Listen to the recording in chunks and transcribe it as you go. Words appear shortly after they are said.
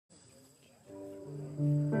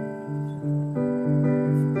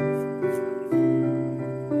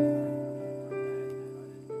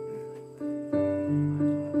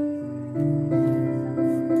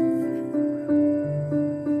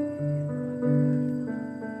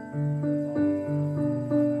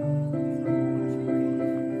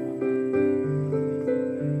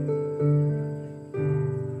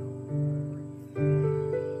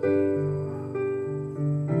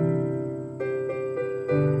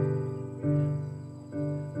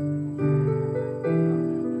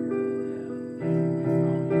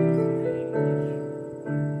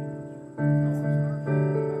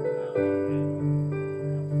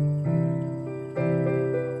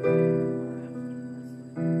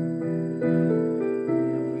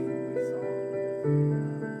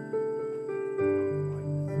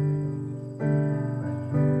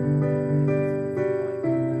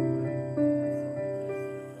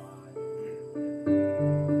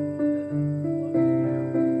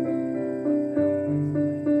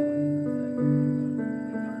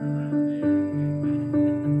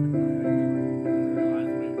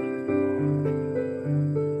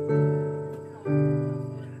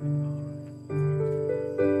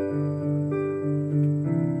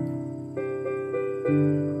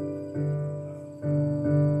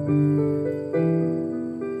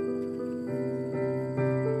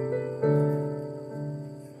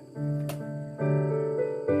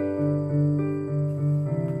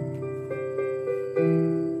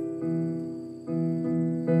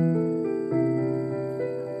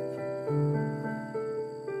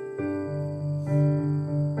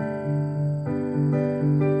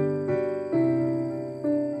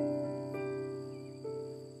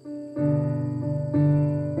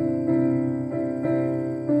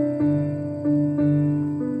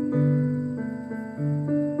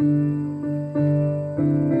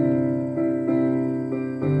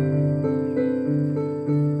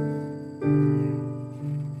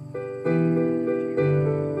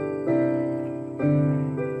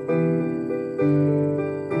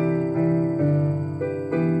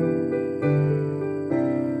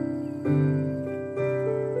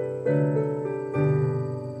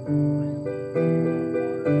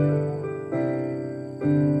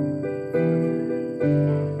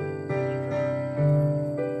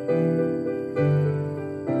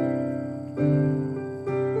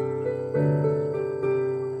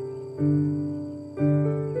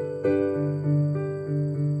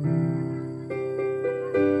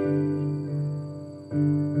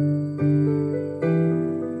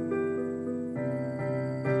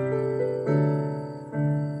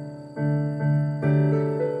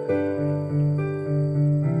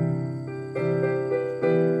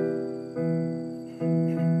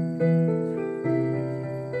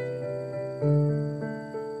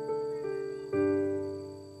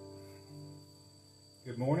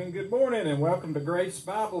Good morning, and welcome to Grace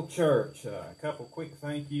Bible Church. A couple quick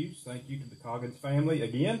thank yous. Thank you to the Coggins family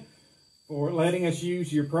again for letting us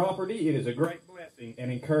use your property. It is a great blessing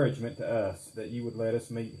and encouragement to us that you would let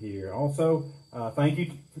us meet here. Also, thank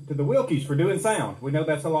you to the Wilkies for doing sound. We know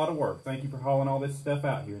that's a lot of work. Thank you for hauling all this stuff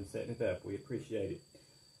out here and setting it up. We appreciate it.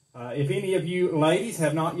 If any of you ladies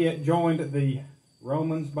have not yet joined the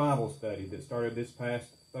Romans Bible study that started this past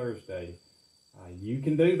Thursday, you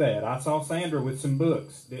can do that. I saw Sandra with some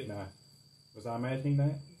books, didn't I? Was I imagining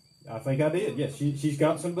that? I think I did. Yes, she's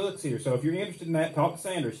got some books here. So if you're interested in that, talk to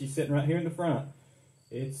Sandra. She's sitting right here in the front.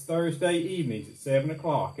 It's Thursday evenings at 7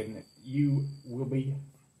 o'clock, and you will be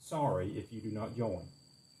sorry if you do not join.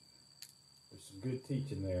 There's some good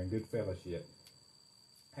teaching there and good fellowship.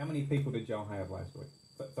 How many people did y'all have last week?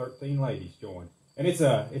 13 ladies joined. And it's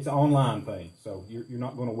an online thing, so you're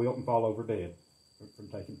not going to wilt and fall over dead from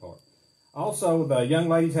taking part. Also, the young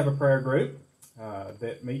ladies have a prayer group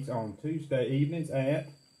that meets on Tuesday evenings at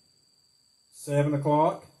 7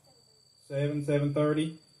 o'clock,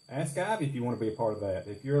 7:30. Ask Ivy if you want to be a part of that.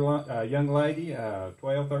 If you're a young lady,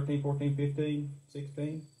 12, 13, 14, 15,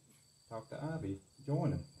 16, talk to Ivy.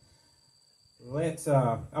 Join them.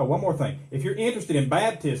 One more thing. If you're interested in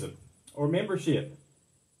baptism or membership,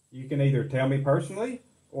 you can either tell me personally,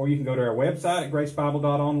 or you can go to our website at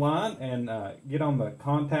gracebible.online and get on the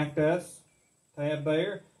Contact Us tab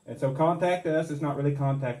there. And so contact us is not really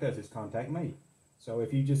contact us, it's contact me. So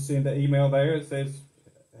if you just send an email there that says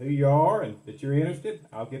who you are and that you're interested,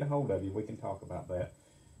 I'll get a hold of you. We can talk about that.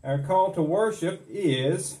 Our call to worship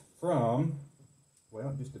is from,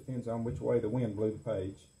 well, it just depends on which way the wind blew the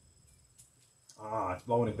page. It's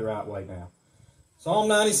blowing it the right way now. Psalm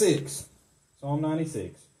 96. Psalm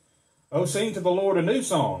 96. Oh, sing to the Lord a new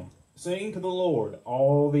song. Sing to the Lord,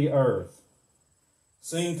 all the earth.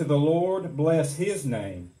 Sing to the Lord, bless his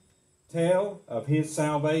name. Tell of his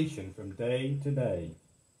salvation from day to day.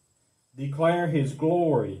 Declare his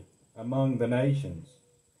glory among the nations,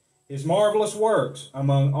 his marvelous works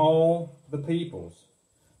among all the peoples.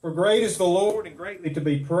 For great is the Lord and greatly to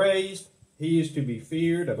be praised. He is to be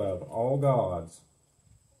feared above all gods.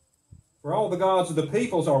 For all the gods of the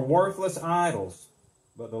peoples are worthless idols,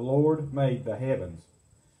 but the Lord made the heavens.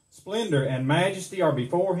 Splendor and majesty are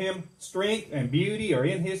before him. Strength and beauty are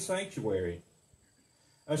in his sanctuary.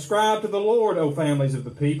 Ascribe to the Lord, O families of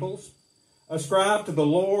the peoples. Ascribe to the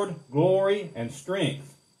Lord glory and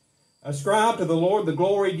strength. Ascribe to the Lord the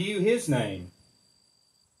glory due his name.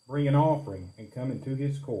 Bring an offering and come into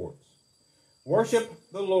his courts.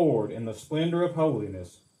 Worship the Lord in the splendor of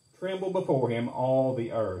holiness. Tremble before him, all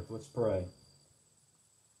the earth. Let's pray.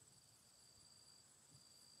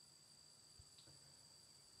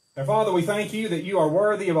 Our Father, we thank you that you are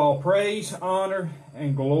worthy of all praise, honor,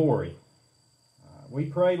 and glory. We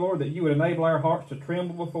pray, Lord, that you would enable our hearts to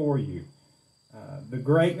tremble before you. The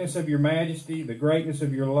greatness of your majesty, the greatness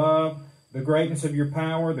of your love, the greatness of your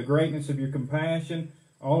power, the greatness of your compassion,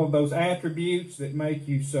 all of those attributes that make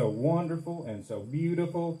you so wonderful and so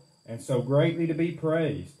beautiful and so greatly to be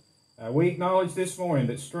praised. We acknowledge this morning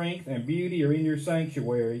that strength and beauty are in your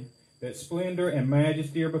sanctuary, that splendor and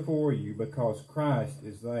majesty are before you because Christ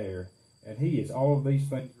is there, and he is all of these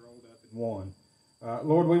things rolled up in one.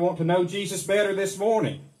 Lord, we want to know Jesus better this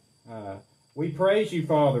morning. We praise you,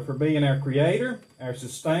 Father, for being our Creator, our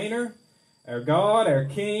Sustainer, our God, our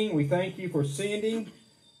King. We thank you for sending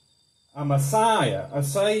a Messiah, a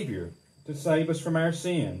Savior, to save us from our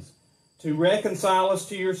sins, to reconcile us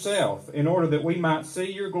to yourself in order that we might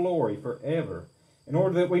see your glory forever, in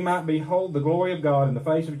order that we might behold the glory of God in the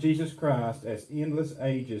face of Jesus Christ as endless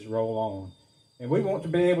ages roll on. And we want to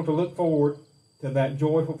be able to look forward to that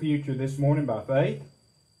joyful future this morning by faith.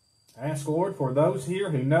 Ask, Lord, for those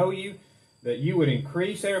here who know you, that you would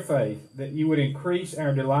increase our faith, that you would increase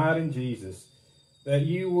our delight in Jesus, that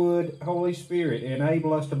you would, Holy Spirit,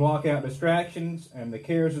 enable us to block out distractions and the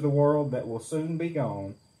cares of the world that will soon be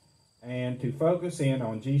gone, and to focus in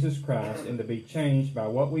on Jesus Christ and to be changed by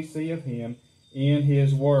what we see of him in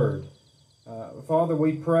his word. Father,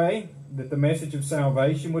 we pray that the message of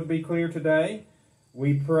salvation would be clear today.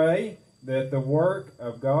 We pray that the work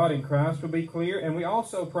of God in Christ will be clear, and we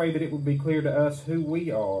also pray that it will be clear to us who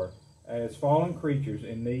we are as fallen creatures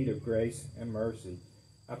in need of grace and mercy.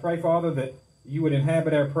 I pray, Father, that you would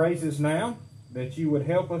inhabit our praises now, that you would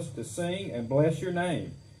help us to sing and bless your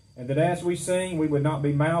name, and that as we sing, we would not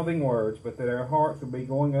be mouthing words, but that our hearts would be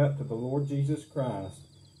going up to the Lord Jesus Christ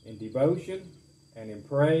in devotion and in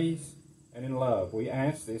praise and in love. We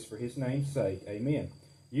ask this for his name's sake. Amen.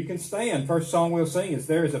 You can stand. First song we'll sing is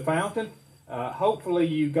There is a Fountain. Hopefully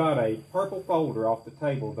you got a purple folder off the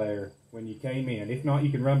table there when you came in. If not, you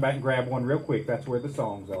can run back and grab one real quick. That's where the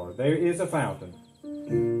songs are. There is a fountain.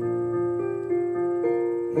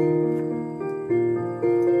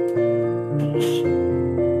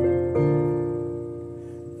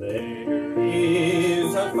 There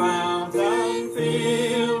is a fountain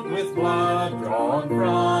filled with blood drawn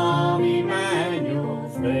from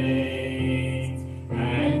Emmanuel's veins,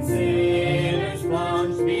 and sinners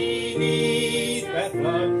plunged beneath that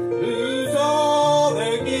flood lose all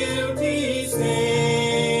their guilty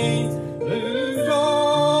stains, lose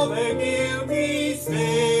all their guilty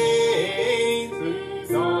stains,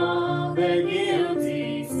 lose all their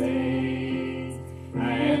guilty stains,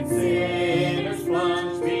 and sinners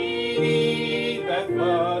plunged beneath that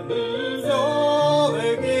flood lose all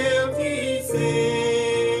their guilty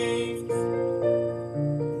stains.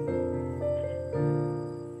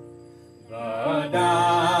 The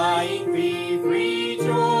dying thief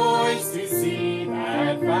rejoiced to see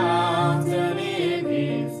that fountain in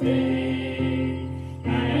his day,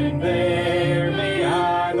 and there may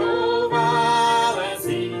I, though vile as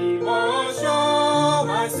he, wash all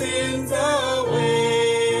my sins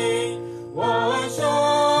away, wash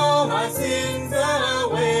all my sins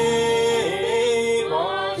away,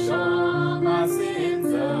 wash all my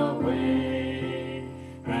sins away,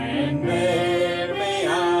 and there may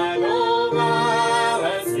I, though vile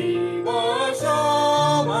as he, wash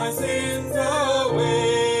all my sins away.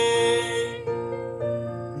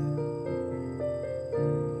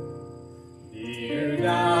 Dear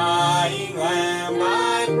dying Lamb,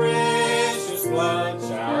 thy precious blood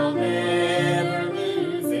shall never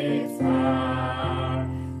lose its power,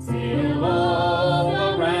 till all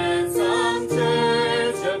the ransomed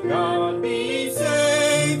church of God be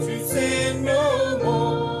saved to sin no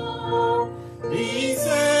more, be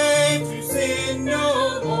saved to sin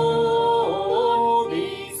no more,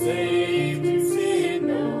 be saved to sin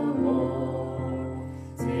no more,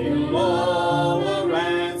 till all the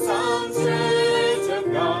ransomed church of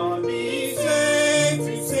God be saved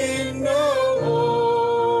to sin no more.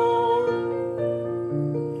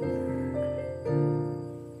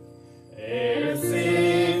 Ere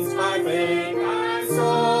since by faith I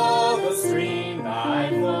saw the stream thy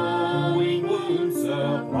flowing wounds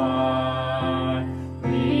supply,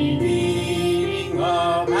 redeeming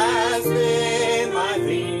love has been my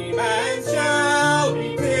theme, and shall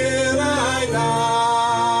be till I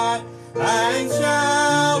die, and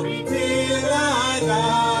shall be till I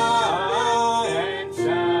die, and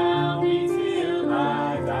shall be till I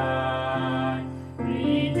die.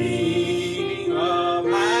 Redeeming love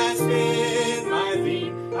has been my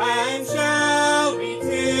theme, and shall be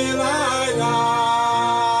till I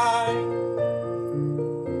die.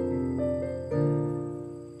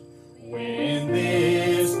 When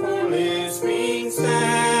this poor lisping,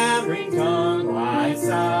 stammering tongue lies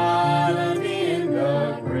silent in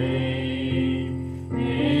the grave,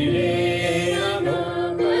 in a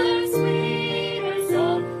nobler, sweeter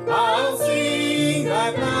song, I'll sing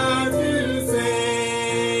thy power to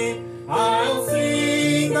save, I'll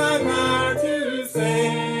sing thy power to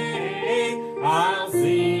save, I'll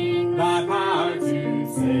sing thy power to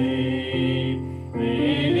save.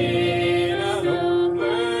 Then in a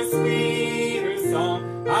nobler, sweeter song,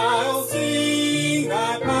 I'll sing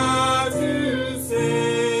thy power to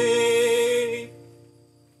save.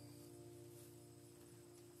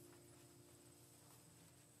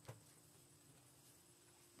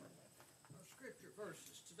 Our scripture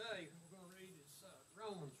verses today we're going to read is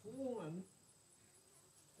Romans 1,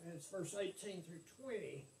 and it's verse 18 through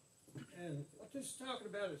 20. And what this is talking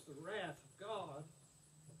about is the wrath of God.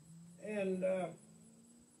 And the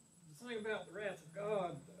thing about the wrath of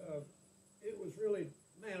God, it was really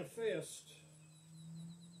manifest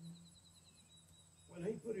when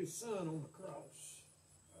he put his son on the cross.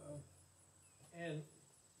 And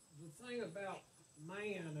the thing about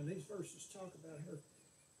man, and these verses talk about here,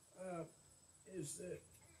 is that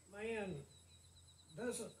man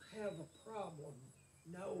doesn't have a problem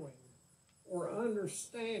knowing or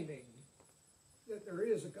understanding that there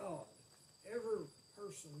is a God. Every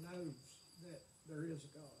person knows that there is a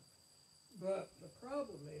God. But the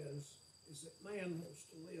problem is that man wants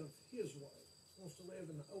to live his way, wants to live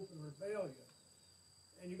in the open rebellion.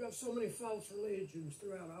 And you've got so many false religions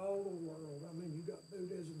throughout all the world. I mean, you've got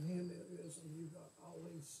Buddhism, Hinduism, you've got all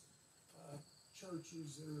these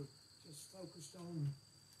churches that are just focused on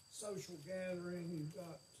social gathering. You've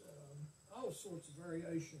got all sorts of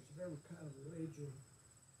variations of every kind of religion.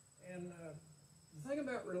 And the thing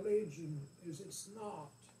about religion is it's not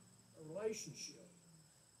a relationship.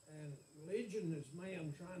 And religion is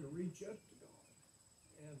man trying to reach up to God.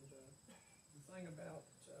 And the thing about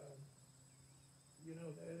You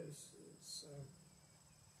know,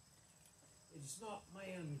 it's not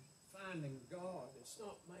man finding God. It's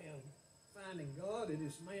not man finding God. It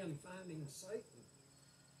is man finding Satan.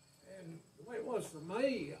 And the way it was for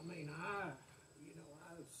me, I mean, I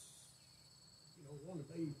wanted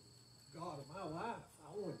to be God of my life. I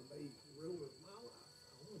wanted to be the ruler of my life.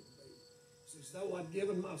 I wanted to be. It's as though I'd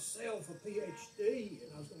given myself a PhD and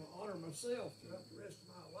I was going to honor myself throughout the rest of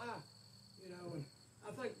my life. You know, and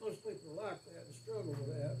I think most people are like that and struggle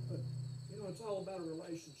with that. But, you know, it's all about a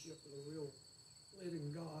relationship with a real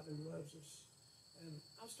living God who loves us. And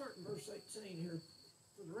I'll start in verse 18 here.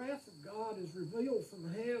 For the wrath of God is revealed from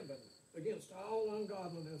heaven against all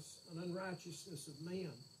ungodliness and unrighteousness of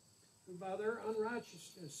men, who by their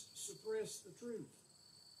unrighteousness suppress the truth.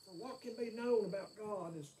 For what can be known about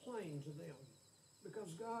God is plain to them,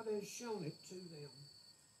 because God has shown it to them.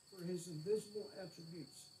 For his invisible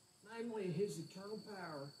attributes, namely his eternal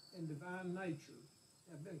power and divine nature,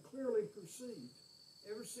 have been clearly perceived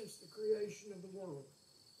ever since the creation of the world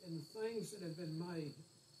and the things that have been made,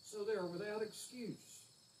 so they are without excuse.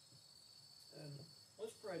 And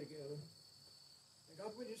let's pray together. And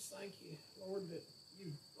God, we just thank you, Lord, that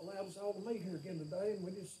you allowed us all to meet here again today, and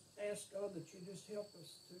we just ask, God, that you just help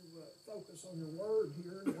us to focus on your word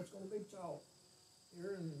here and what's going to be taught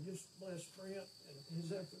here, and just bless Brent and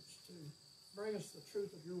his efforts to bring us the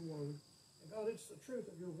truth of your word. And God, it's the truth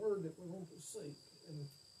of your word that we want to seek, and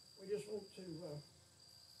we just want to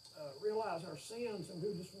realize our sins, and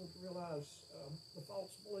we just want to realize the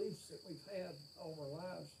false beliefs that we've had all our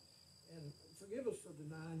lives. And forgive us for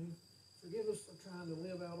denying you. Forgive us for trying to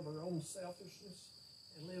live out of our own selfishness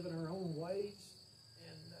and live in our own ways.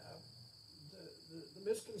 And the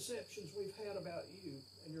misconceptions we've had about you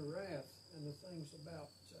and your wrath and the things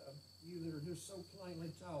about you that are just so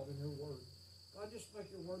plainly taught in your word. God, just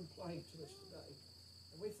make your word plain to us today.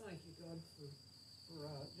 And we thank you, God, for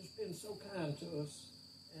just being so kind to us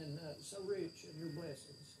and so rich in your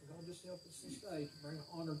blessings. And God, just help us this day to bring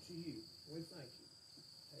honor to you. We thank you.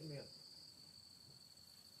 Amen.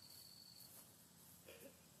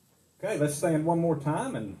 Okay, let's stand one more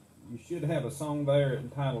time, and you should have a song there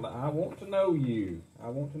entitled, I Want to Know You. I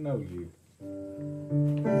Want to Know You.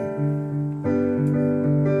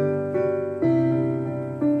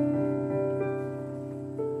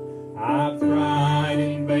 I've tried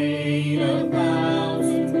in vain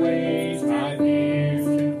 1,000 ways, my fears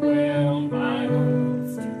to quell, my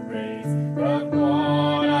hopes to raise, but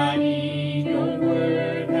what I need your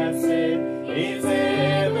word has said is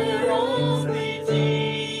ever only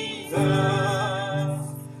Jesus.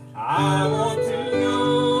 I want to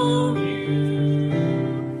know you,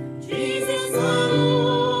 Jesus my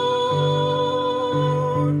Lord,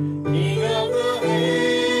 King of the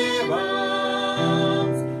heavens,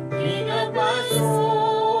 King of my soul.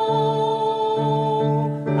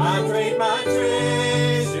 I trade my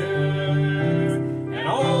treasure and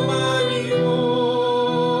all my rewards,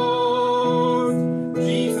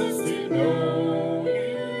 Jesus, to know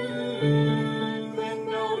you and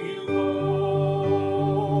know you more.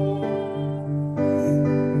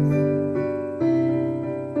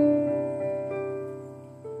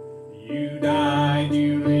 You died,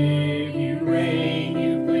 you live, you reign,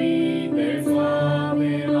 you plead. There's love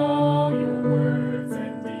in all your words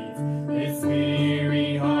and deeds. This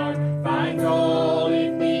weary heart finds all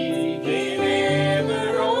it needs in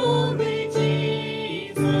ever only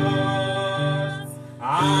Jesus.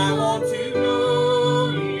 I want to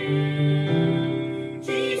know you,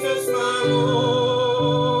 Jesus my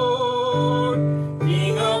Lord,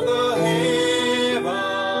 King of the heavens,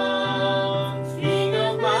 King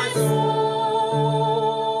of my soul.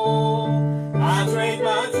 I trade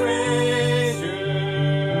my treasure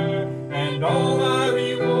and all my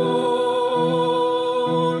rewards,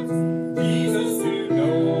 Jesus, to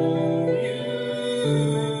know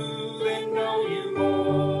you and know you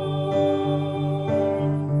more.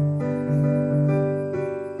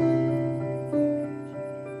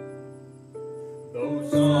 Though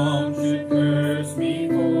some should curse me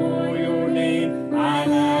for your name, I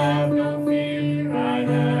have no fear, I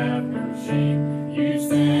have no shame. You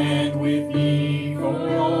stand with me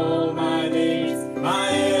for all my days, my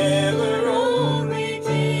ever only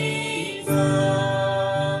Jesus.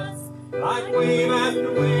 Like wave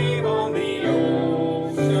after wave on the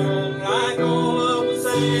ocean, like all of the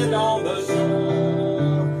sand on the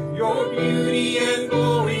shore, your beauty and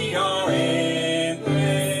glory are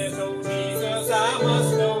endless. Oh Jesus, I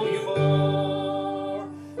must know you more.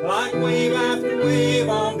 Like wave after wave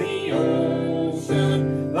on the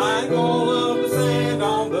ocean, like all of the sand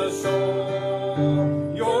on the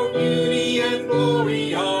shore, your beauty and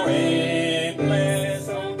glory are endless.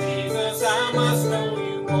 Oh Jesus, I must know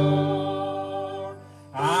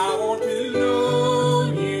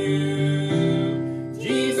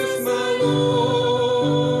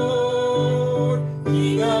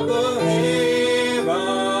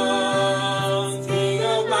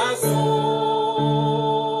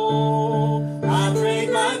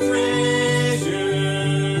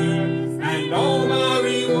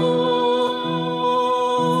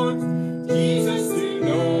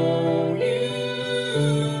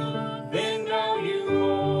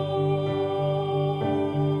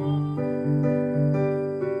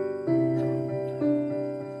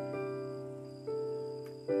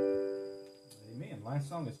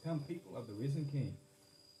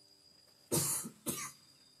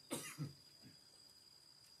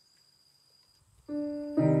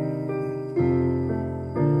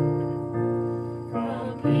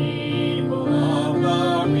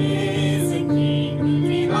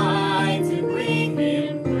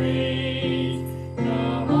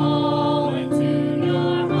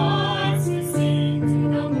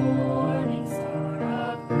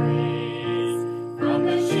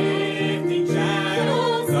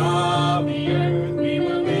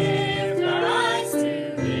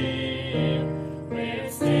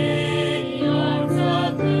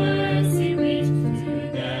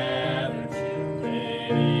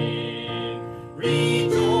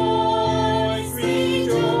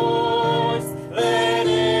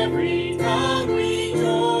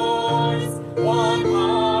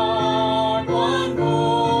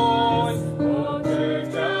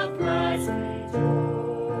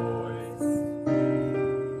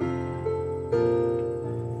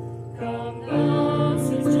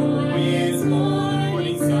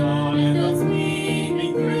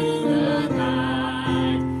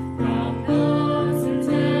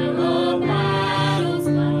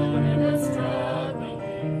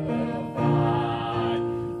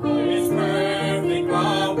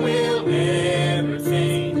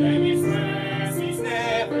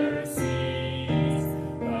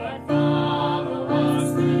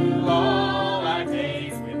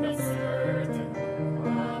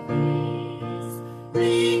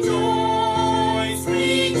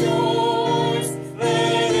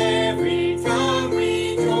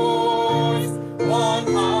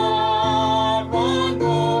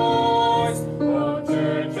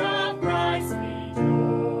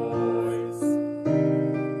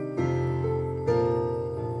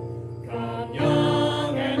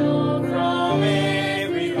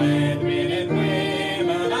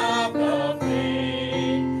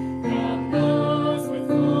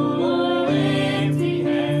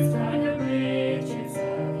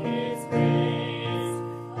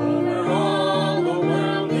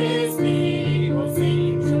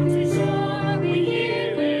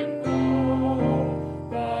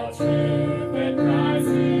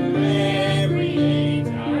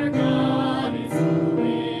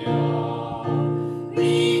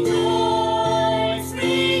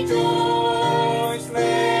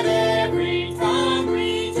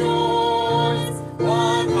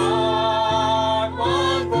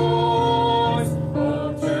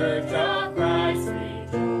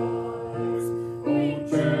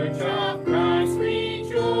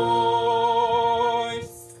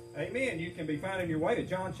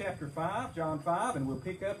John chapter 5, John 5, and we'll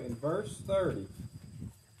pick up in verse 30.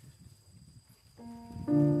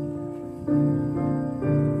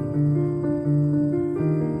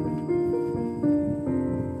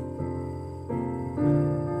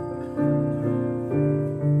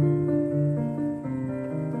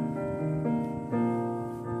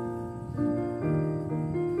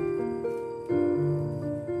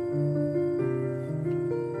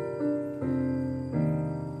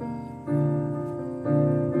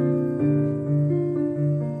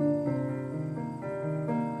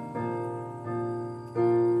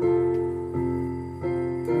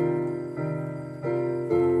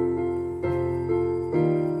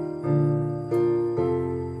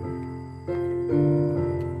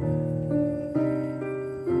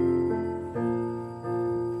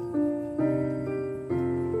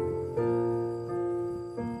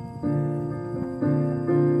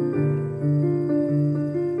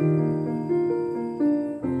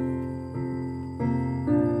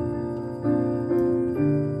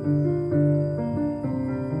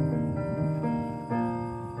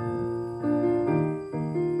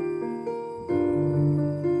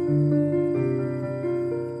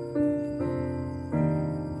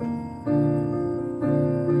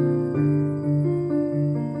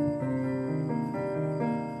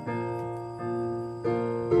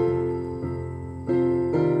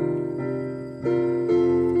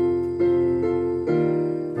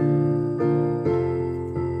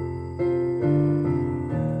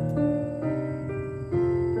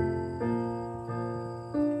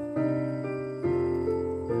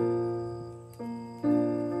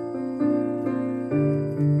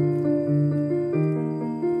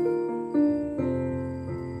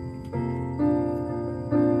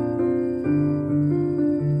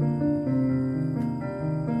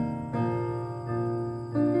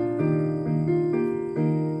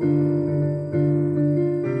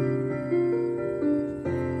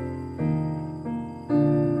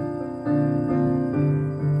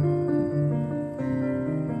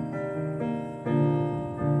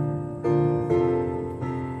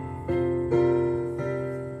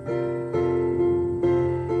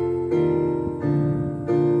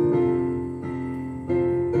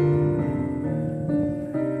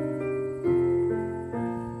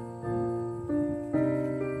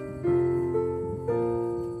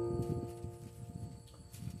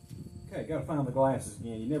 the glasses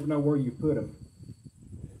again. You never know where you put them.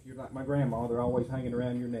 If you're like my grandma, they're always hanging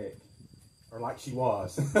around your neck. Or like she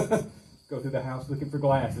was. Go through the house looking for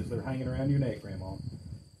glasses. They're hanging around your neck, Grandma.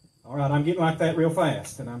 All right, I'm getting like that real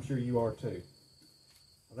fast, and I'm sure you are too.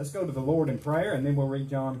 Let's go to the Lord in prayer, and then we'll read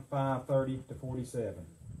John 5:30 to 47.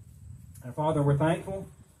 And Father, we're thankful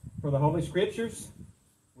for the Holy Scriptures.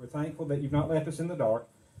 We're thankful that you've not left us in the dark,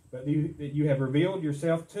 but that you have revealed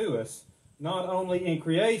yourself to us, not only in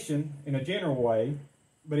creation in a general way,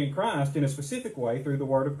 but in Christ in a specific way through the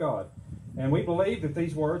Word of God. And we believe that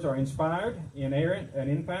these words are inspired, inerrant, and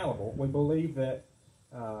infallible. We believe that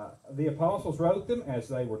the apostles wrote them as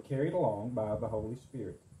they were carried along by the Holy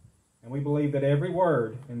Spirit. And we believe that every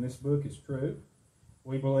word in this book is true.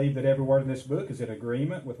 We believe that every word in this book is in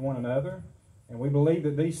agreement with one another. And we believe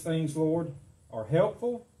that these things, Lord, are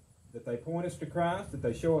helpful, that they point us to Christ, that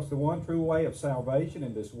they show us the one true way of salvation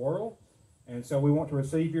in this world. And so we want to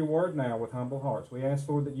receive your word now with humble hearts. We ask,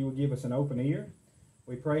 Lord, that you would give us an open ear.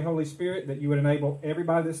 We pray, Holy Spirit, that you would enable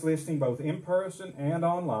everybody that's listening, both in person and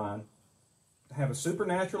online, to have a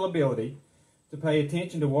supernatural ability to pay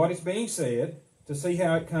attention to what is being said, to see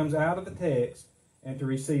how it comes out of the text, and to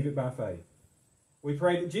receive it by faith. We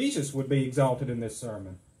pray that Jesus would be exalted in this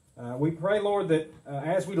sermon. We pray, Lord, that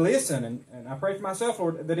as we listen, and I pray for myself,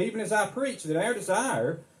 Lord, that even as I preach, that our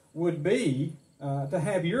desire would be to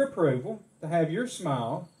have your approval, to have your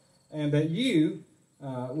smile, and that you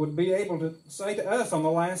would be able to say to us on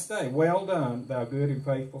the last day, well done, thou good and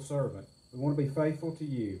faithful servant. We want to be faithful to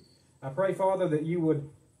you. I pray, Father, that you would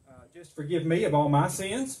just forgive me of all my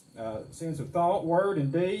sins, sins of thought, word,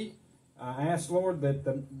 and deed. I ask, Lord, that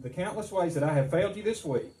the countless ways that I have failed you this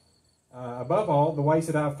week, above all, the ways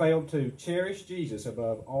that I've failed to cherish Jesus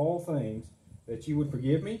above all things, that you would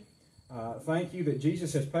forgive me. Thank you that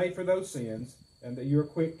Jesus has paid for those sins and that you're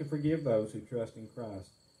quick to forgive those who trust in Christ.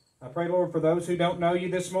 I pray, Lord, for those who don't know you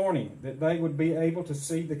this morning, that they would be able to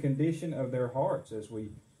see the condition of their hearts as we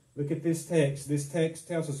look at this text. This text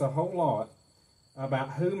tells us a whole lot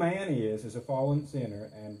about who man is as a fallen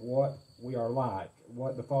sinner and what we are like,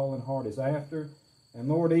 what the fallen heart is after. And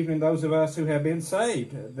Lord, even in those of us who have been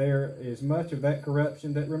saved, there is much of that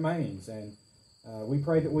corruption that remains. And we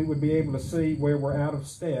pray that we would be able to see where we're out of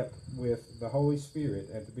step with the Holy Spirit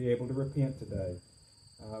and to be able to repent today.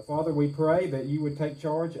 Father, we pray that you would take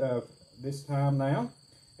charge of this time now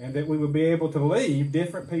and that we would be able to leave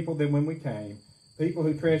different people than when we came, people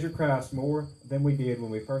who treasure Christ more than we did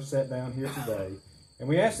when we first sat down here today. And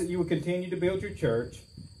we ask that you would continue to build your church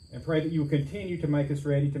and pray that you will continue to make us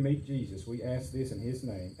ready to meet Jesus. We ask this in his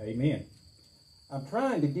name. Amen. I'm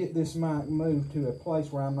trying to get this mic moved to a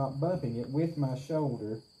place where I'm not bumping it with my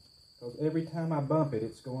shoulder, because every time I bump it,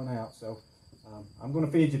 it's going out. So I'm going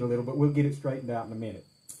to fidget a little, but we'll get it straightened out in a minute.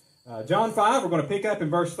 John 5, we're going to pick up in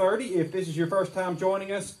verse 30. If this is your first time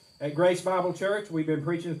joining us at Grace Bible Church, we've been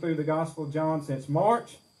preaching through the Gospel of John since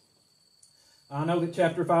March. I know that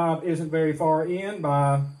chapter 5 isn't very far in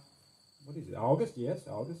by, what is it, August? Yes,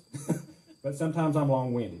 August. But sometimes I'm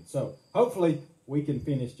long-winded. So hopefully we can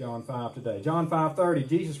finish John 5 today. John 5:30,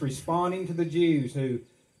 Jesus responding to the Jews who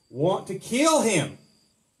want to kill him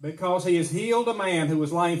because he has healed a man who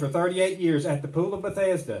was lame for 38 years at the pool of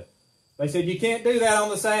Bethesda. They said, you can't do that on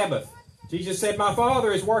the Sabbath. Jesus said, my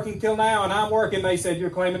Father is working till now and I'm working. They said,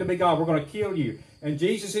 you're claiming to be God. We're going to kill you. And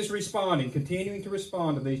Jesus is responding, continuing to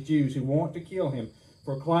respond to these Jews who want to kill him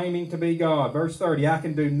for claiming to be God. Verse 30, I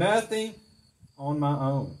can do nothing on my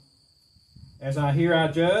own. As I hear,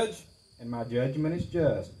 I judge, and my judgment is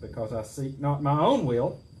just, because I seek not my own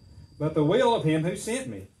will, but the will of him who sent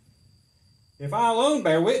me. If I alone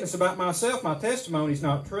bear witness about myself, my testimony is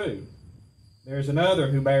not true. There is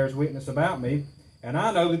another who bears witness about me, and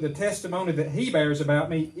I know that the testimony that he bears about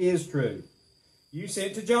me is true. You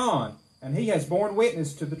sent to John, and he has borne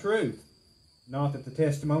witness to the truth. Not that the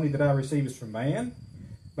testimony that I receive is from man,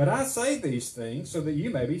 but I say these things so that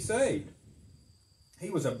you may be saved.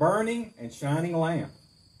 He was a burning and shining lamp,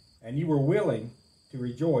 and you were willing to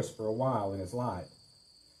rejoice for a while in his light.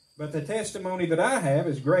 But the testimony that I have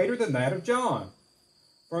is greater than that of John.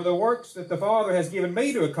 For the works that the Father has given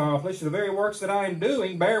me to accomplish, the very works that I am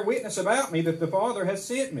doing, bear witness about me that the Father has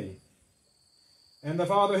sent me. And the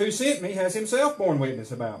Father who sent me has himself borne witness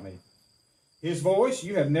about me. His voice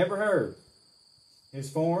you have never heard. His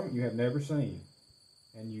form you have never seen.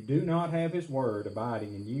 And you do not have his word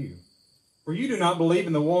abiding in you. For you do not believe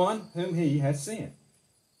in the one whom he has sent.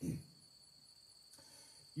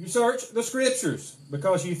 You search the Scriptures,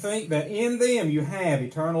 because you think that in them you have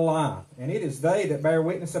eternal life, and it is they that bear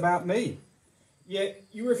witness about me. Yet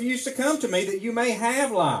you refuse to come to me that you may have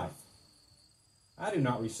life. I do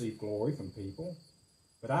not receive glory from people,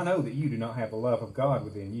 but I know that you do not have the love of God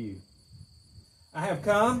within you. I have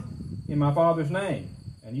come in my Father's name,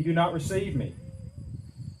 and you do not receive me.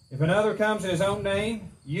 If another comes in his own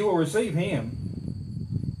name, you will receive him.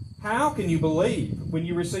 How can you believe when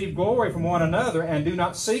you receive glory from one another and do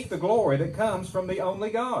not seek the glory that comes from the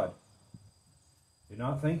only God? Do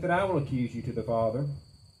not think that I will accuse you to the Father.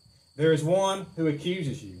 There is one who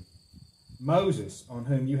accuses you, Moses, on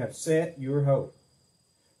whom you have set your hope.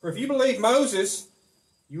 For if you believe Moses,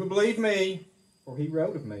 you will believe me, for he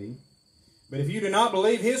wrote of me. But if you do not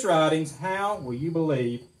believe his writings, how will you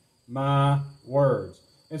believe my words?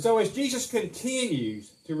 And so as Jesus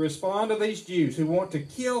continues to respond to these Jews who want to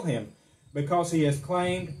kill him because he has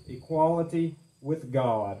claimed equality with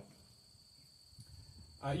God,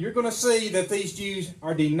 you're going to see that these Jews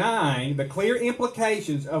are denying the clear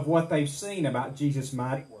implications of what they've seen about Jesus'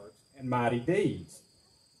 mighty works and mighty deeds.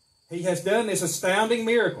 He has done this astounding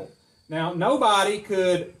miracle. Now, nobody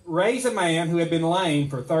could raise a man who had been lame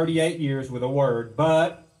for 38 years with a word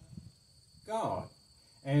but God.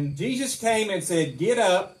 And Jesus came and said, "Get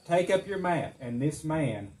up, take up your mat." And this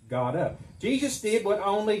man got up. Jesus did what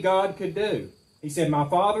only God could do. He said, "My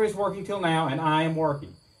Father is working till now, and I am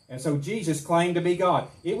working." And so Jesus claimed to be God.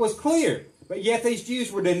 It was clear, but yet these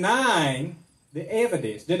Jews were denying the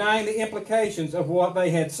evidence, denying the implications of what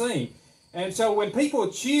they had seen. And so when people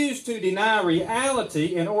choose to deny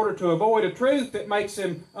reality in order to avoid a truth that makes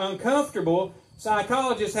them uncomfortable,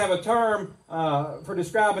 psychologists have a term for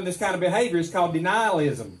describing this kind of behavior. It's called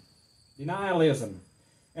denialism. Denialism.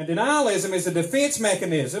 And denialism is a defense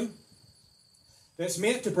mechanism that's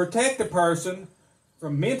meant to protect a person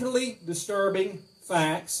from mentally disturbing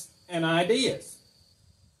facts and ideas.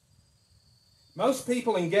 Most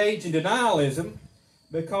people engage in denialism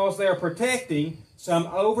because they're protecting some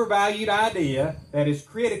overvalued idea that is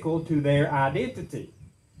critical to their identity.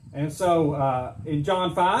 And so in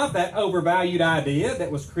John 5, that overvalued idea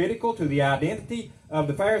that was critical to the identity of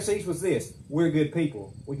the Pharisees was this: we're good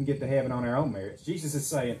people. We can get to heaven on our own merits. Jesus is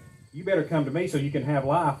saying, you better come to me so you can have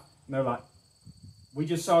life. And they're like, we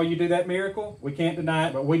just saw you do that miracle. We can't deny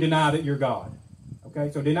it, but we deny that you're God.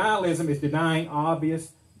 Okay, so denialism is denying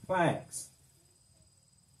obvious facts.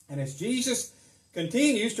 And as Jesus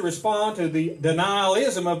continues to respond to the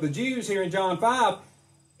denialism of the Jews here in John 5,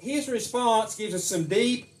 his response gives us some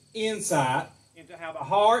deep insight into how the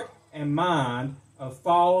heart and mind of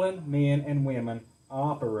fallen men and women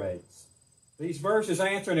operates. These verses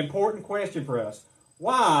answer an important question for us.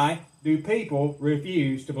 Why do people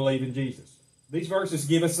refuse to believe in Jesus? These verses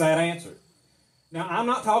give us that answer. Now, I'm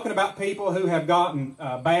not talking about people who have gotten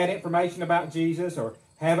bad information about Jesus or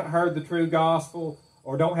haven't heard the true gospel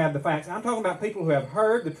or don't have the facts. I'm talking about people who have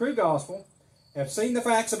heard the true gospel, have seen the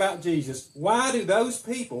facts about Jesus. Why do those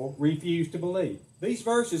people refuse to believe? These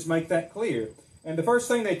verses make that clear. And the first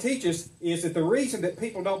thing they teach us is that the reason that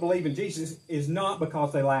people don't believe in Jesus is not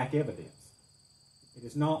because they lack evidence. It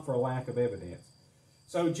is not for a lack of evidence.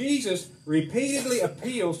 So Jesus repeatedly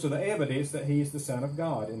appeals to the evidence that he is the Son of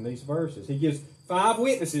God in these verses. He gives 5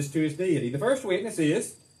 witnesses to his deity. The first witness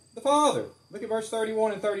is the Father. Look at verse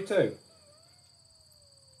 31 and 32.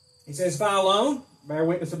 He says, "If I alone bear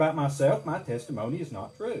witness about myself, my testimony is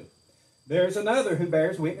not true. There is another who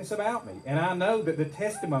bears witness about me, and I know that the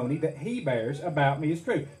testimony that he bears about me is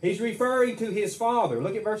true." He's referring to his Father.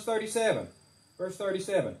 Look at verse 37. Verse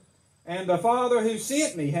 37. "And the Father who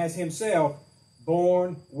sent me has himself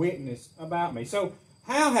borne witness about me." So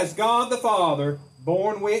how has God the Father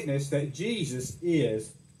borne witness that Jesus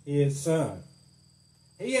is his Son?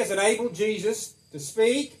 He has enabled Jesus to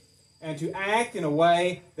speak and to act in a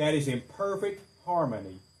way that is in perfect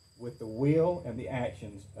harmony with the will and the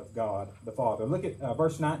actions of God the Father. Look at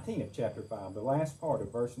verse 19 of chapter 5, the last part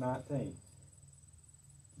of verse 19.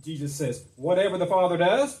 Jesus says, "Whatever the Father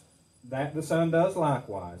does, that the Son does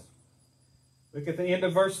likewise." Look at the end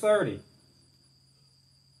of verse 30.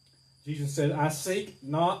 Jesus said, "I seek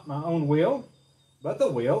not my own will, but the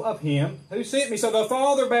will of him who sent me." So the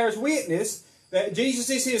Father bears witness that Jesus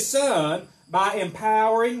is his Son by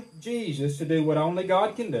empowering Jesus to do what only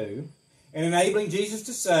God can do and enabling Jesus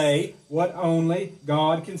to say what only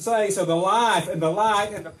God can say. So the life and the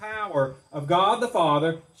light and the power of God the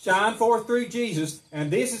Father shine forth through Jesus,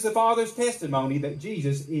 and this is the Father's testimony that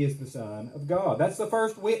Jesus is the Son of God. That's the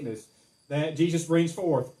first witness that Jesus brings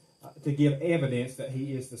forth to give evidence that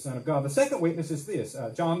he is the Son of God. The second witness is this,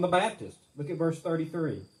 John the Baptist. Look at verse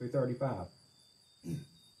 33 through 35.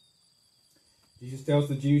 Jesus tells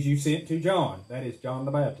the Jews, "You sent to John," that is John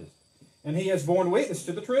the Baptist, "and he has borne witness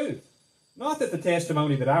to the truth. Not that the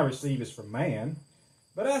testimony that I receive is from man,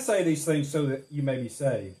 but I say these things so that you may be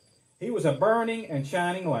saved. He was a burning and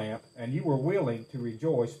shining lamp, and you were willing to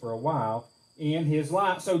rejoice for a while in his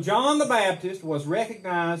light. So John the Baptist was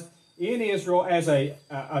recognized in Israel as a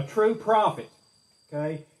true prophet.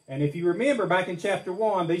 Okay? And if you remember back in chapter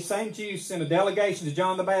 1, these same Jews sent a delegation to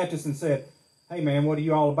John the Baptist and said, "Hey man, what are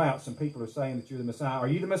you all about? Some people are saying that you're the Messiah. Are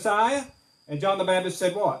you the Messiah?" And John the Baptist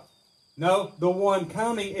said what? "No, the one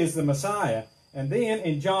coming is the Messiah." And then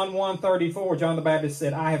in John 1:34, John the Baptist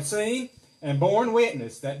said, "I have seen and borne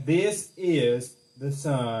witness that this is the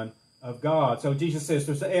Son of God." So Jesus says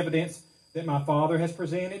there's the evidence that my Father has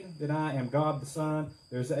presented, that I am God the Son.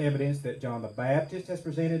 There's the evidence that John the Baptist has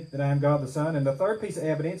presented, that I am God the Son. And the third piece of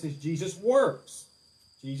evidence is Jesus' works.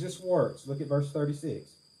 Jesus' works. Look at verse 36.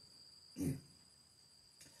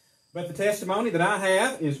 "But the testimony that I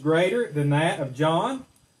have is greater than that of John.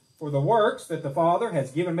 For the works that the Father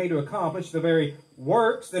has given me to accomplish, the very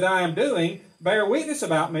works that I am doing, bear witness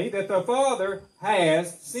about me that the Father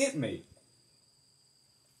has sent me."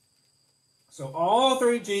 So all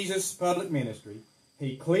through Jesus' public ministry,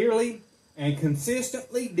 he clearly and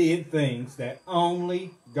consistently did things that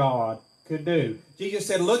only God could do. Jesus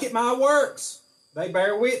said, "Look at my works. They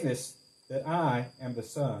bear witness that I am the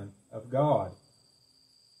Son of God."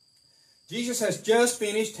 Jesus has just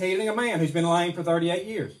finished healing a man who's been lame for 38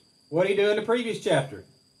 years. What did he do in the previous chapter?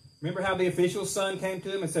 Remember how the official's son came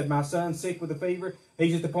to him and said, "My son's sick with a fever.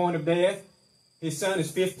 He's at the point of death." His son is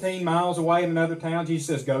 15 miles away in another town. Jesus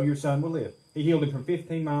says, "Go, your son will live." He healed him from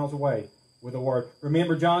 15 miles away with a word.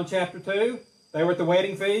 Remember John chapter 2? They were at the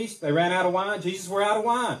wedding feast. They ran out of wine. Jesus were out of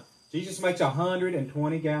wine. Jesus makes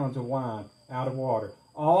 120 gallons of wine out of water.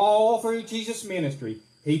 All through Jesus' ministry,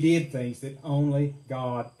 he did things that only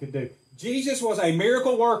God could do. Jesus was a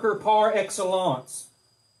miracle worker par excellence.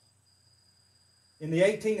 In the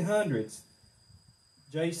 1800s,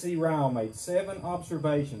 J.C. Ryle made 7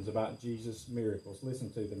 observations about Jesus' miracles.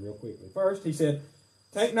 Listen to them real quickly. First, he said,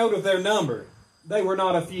 "Take note of their number. They were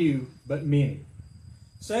not a few, but many."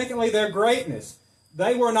 Secondly, their greatness.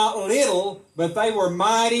 They were not little, but they were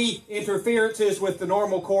mighty interferences with the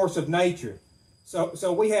normal course of nature.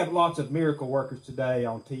 So we have lots of miracle workers today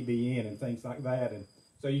on TBN and things like that. And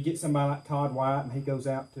so you get somebody like Todd White, and he goes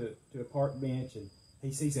out to a park bench, and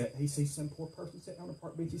he sees some poor person sitting on a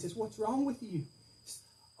park bench. He says, "What's wrong with you?"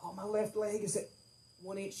 "Oh, my left leg is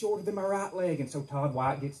 1 inch shorter than my right leg." And so Todd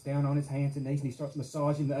White gets down on his hands and knees, and he starts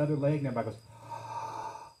massaging the other leg, and everybody goes,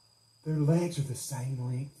 "Their legs are the same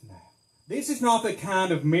length now." This is not the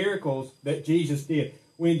kind of miracles that Jesus did.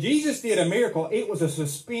 When Jesus did a miracle, it was a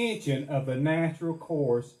suspension of the natural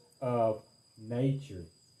course of nature.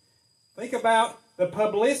 Think about the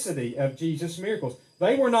publicity of Jesus' miracles.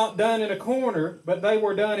 They were not done in a corner, but they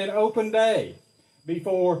were done in open day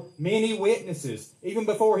before many witnesses, even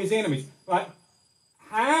before his enemies. Like,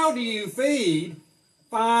 how do you feed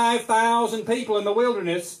 5,000 people in the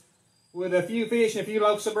wilderness with a few fish and a few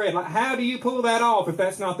loaves of bread? Like, how do you pull that off if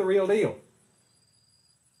that's not the real deal?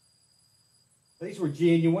 These were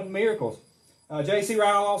genuine miracles. J.C.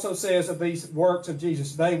 Ryle also says of these works of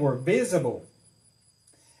Jesus, they were visible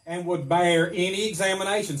and would bear any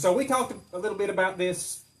examination. So we talked a little bit about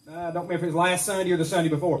this, I don't remember if it was last Sunday or the Sunday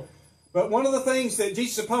before. But one of the things that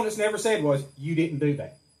Jesus' opponents never said was, "You didn't do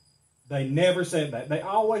that." They never said that. They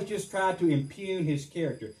always just tried to impugn his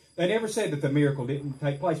character. They never said that the miracle didn't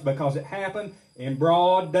take place because it happened in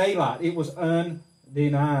broad daylight. It was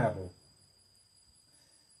undeniable.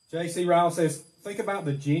 J.C. Ryle says, think about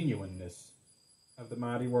the genuineness of the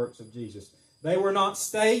mighty works of Jesus. They were not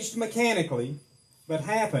staged mechanically, but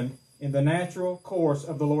happened in the natural course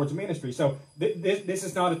of the Lord's ministry. So this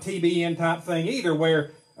is not a TBN type thing either,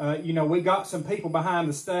 where we got some people behind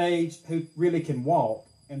the stage who really can walk,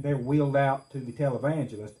 and they're wheeled out to the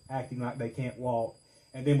televangelist acting like they can't walk.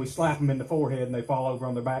 And then we slap them in the forehead and they fall over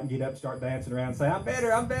on their back and get up and start dancing around and say, "I'm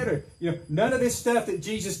better, I'm better." None of this stuff that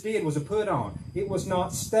Jesus did was a put on. It was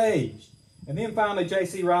not staged. And then finally,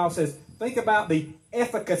 J.C. Ryle says, think about the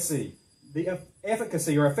efficacy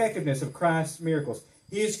or effectiveness of Christ's miracles.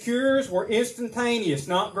 His cures were instantaneous,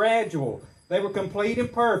 not gradual. They were complete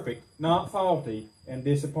and perfect, not faulty and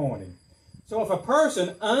disappointing. So if a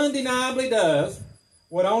person undeniably does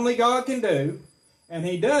what only God can do, and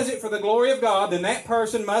he does it for the glory of God, then that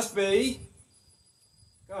person must be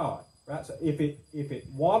God. Right? So if it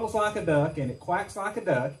waddles like a duck and it quacks like a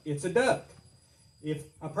duck, it's a duck. If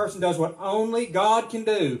a person does what only God can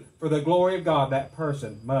do for the glory of God, that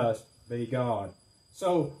person must be God.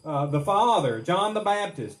 So the Father, John the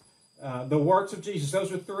Baptist, the works of Jesus,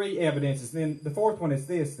 those are 3 evidences. And then the 4th one is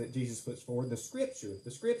this that Jesus puts forward, the Scripture.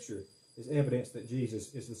 The Scripture is evidence that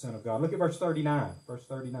Jesus is the Son of God. Look at verse 39. Verse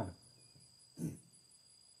 39.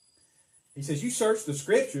 He says, you search the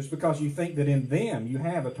Scriptures because you think that in them you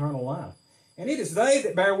have eternal life. And it is they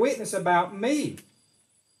that bear witness about me.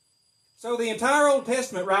 So the entire Old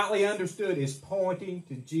Testament, rightly understood, is pointing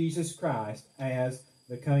to Jesus Christ as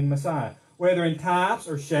the coming Messiah. Whether in types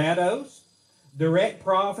or shadows, direct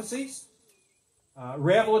prophecies,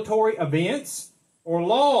 revelatory events, or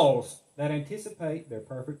laws that anticipate their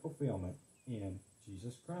perfect fulfillment in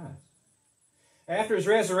Jesus Christ. After his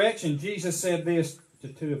resurrection, Jesus said this to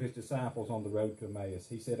two of his disciples on the road to Emmaus.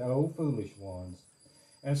 He said, O foolish ones,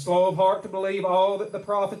 and slow of heart to believe all that the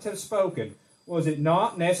prophets have spoken. Was it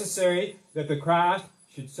not necessary that the Christ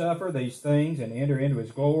should suffer these things and enter into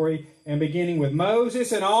his glory? And beginning with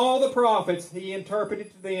Moses and all the prophets, he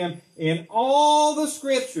interpreted to them in all the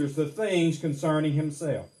Scriptures the things concerning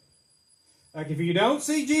himself. Like if you don't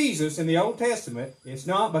see Jesus in the Old Testament, it's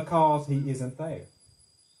not because he isn't there.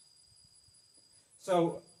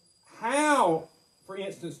 So how, for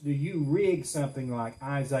instance, do you rig something like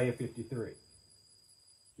Isaiah 53?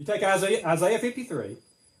 You take Isaiah 53,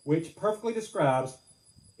 which perfectly describes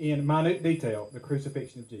in minute detail the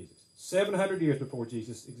crucifixion of Jesus, 700 years before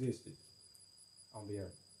Jesus existed on the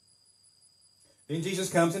earth. Then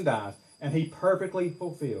Jesus comes and dies, and he perfectly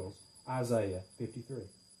fulfills Isaiah 53.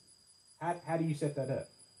 How do you set that up?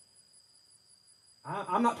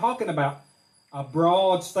 I'm not talking about a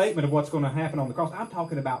broad statement of what's going to happen on the cross. I'm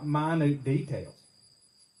talking about minute details.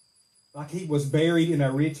 Like he was buried in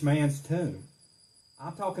a rich man's tomb.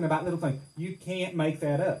 I'm talking about little things. You can't make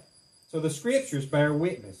that up. So the Scriptures bear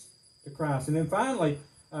witness to Christ. And then finally,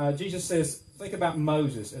 Jesus says, think about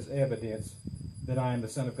Moses as evidence that I am the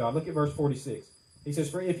Son of God. Look at verse 46. He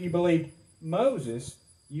says, for if you believed Moses,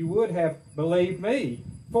 you would have believed me,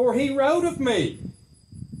 for he wrote of me.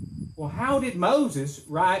 Well, how did Moses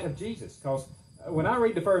write of Jesus? Because when I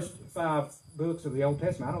read the first 5 books of the Old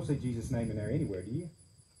Testament, I don't see Jesus' name in there anywhere, do you?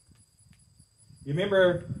 You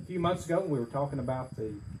remember a few months ago when we were talking about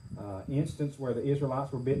the instance where the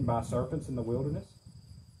Israelites were bitten by serpents in the wilderness?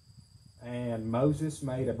 And Moses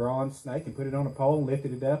made a bronze snake and put it on a pole and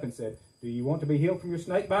lifted it up and said, do you want to be healed from your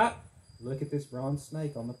snake bite? Look at this bronze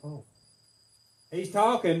snake on the pole. He's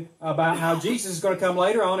talking about how Jesus is going to come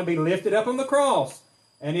later on and be lifted up on the cross.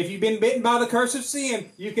 And if you've been bitten by the curse of sin,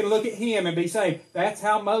 you can look at him and be saved. That's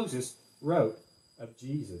how Moses wrote of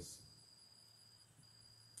Jesus.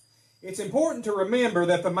 It's important to remember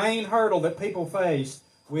that the main hurdle that people face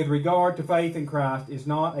with regard to faith in Christ is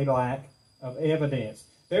not a lack of evidence.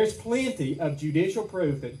 There's plenty of judicial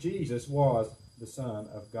proof that Jesus was the Son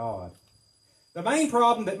of God. The main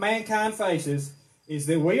problem that mankind faces is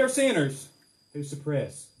that we are sinners who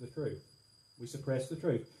suppress the truth. We suppress the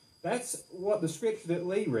truth. That's what the scripture that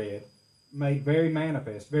Lee read made very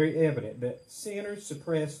manifest, very evident, that sinners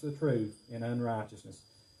suppress the truth in unrighteousness.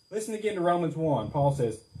 Listen again to Romans 1. Paul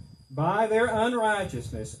says, by their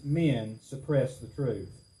unrighteousness men suppress the truth.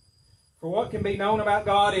 For what can be known about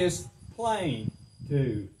God is plain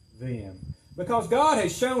to them, because God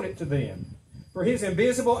has shown it to them. For his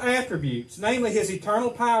invisible attributes, namely his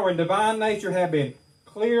eternal power and divine nature, have been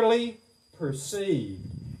clearly perceived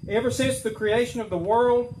ever since the creation of the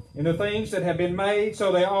world and the things that have been made,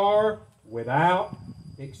 so they are without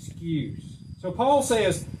excuse. So Paul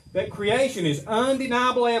says that creation is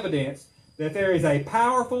undeniable evidence that there is a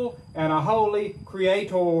powerful and a holy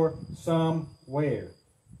Creator somewhere.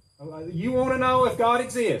 You want to know if God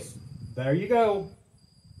exists? There you go.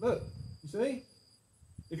 Look, you see?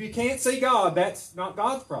 If you can't see God, that's not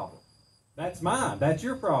God's problem. That's mine. That's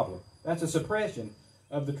your problem. That's a suppression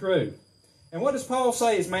of the truth. And what does Paul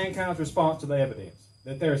say is mankind's response to the evidence?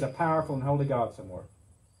 That there is a powerful and holy God somewhere.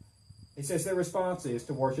 He says their response is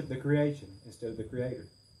to worship the creation instead of the Creator.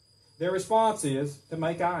 Their response is to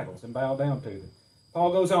make idols and bow down to them.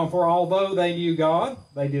 Paul goes on, for although they knew God,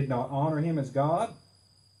 they did not honor him as God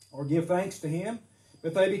or give thanks to him,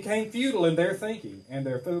 but they became futile in their thinking, and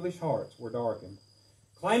their foolish hearts were darkened.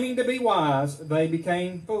 Claiming to be wise, they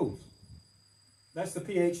became fools. That's the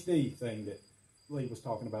PhD thing that Lee was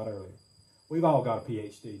talking about earlier. We've all got a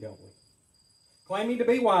PhD, don't we? Claiming to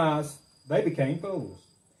be wise, they became fools,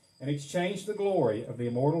 and exchanged the glory of the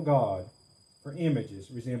immortal God for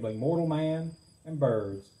images resembling mortal man and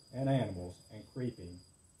birds and animals and creeping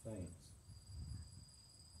things.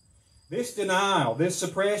 This denial, this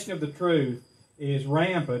suppression of the truth is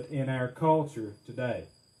rampant in our culture today.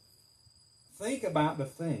 Think about the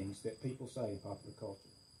things that people say in popular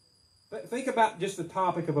culture. Think about just the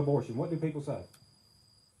topic of abortion. What do people say?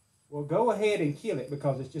 Well, go ahead and kill it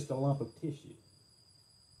because it's just a lump of tissue.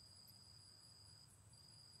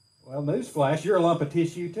 Well, newsflash, you're a lump of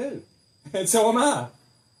tissue too. And so am I.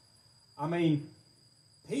 I mean,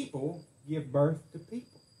 people give birth to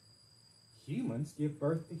people. humans give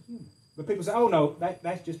birth to humans. But people say, oh no,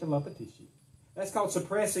 that's just a lump of tissue. That's called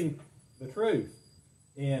suppressing the truth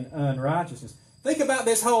in unrighteousness. Think about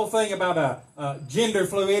this whole thing about gender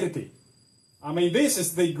fluidity. I mean, this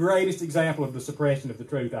is the greatest example of the suppression of the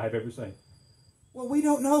truth I have ever seen. Well, we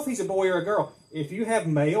don't know if he's a boy or a girl. If you have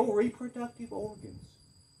male reproductive organs,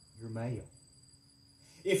 you're male.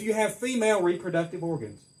 If you have female reproductive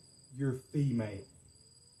organs, you're female.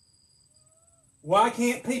 Why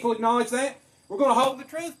can't people acknowledge that? We're going to hold the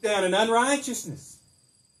truth down in unrighteousness.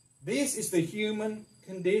 This is the human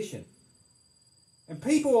condition. And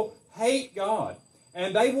people hate God.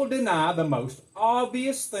 And they will deny the most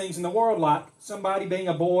obvious things in the world, like somebody being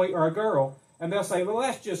a boy or a girl. And they'll say, well,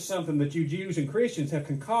 that's just something that you Jews and Christians have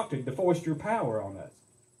concocted to foist your power on us.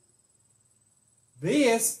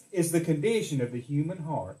 This is the condition of the human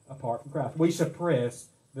heart apart from Christ. We suppress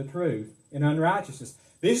the truth in unrighteousness.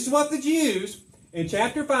 This is what the Jews in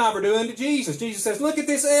chapter 5 are doing to Jesus. Jesus says, look at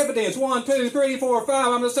this evidence. 1, 2, 3, 4, 5.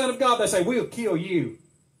 I'm the Son of God. They say, we'll kill you.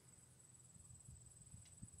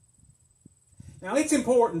 Now, it's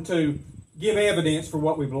important to give evidence for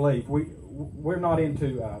what we believe. We're not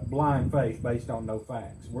into blind faith based on no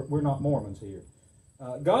facts. We're not Mormons here.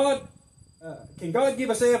 Can God give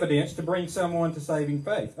us evidence to bring someone to saving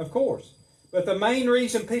faith? Of course. But the main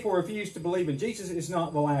reason people refuse to believe in Jesus is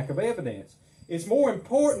not the lack of evidence. It's more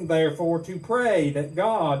important, therefore, to pray that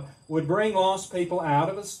God would bring lost people out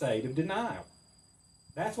of a state of denial.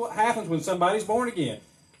 That's what happens when somebody's born again.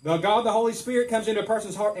 God, the Holy Spirit, comes into a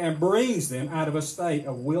person's heart and brings them out of a state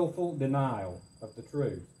of willful denial of the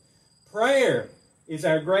truth. Prayer is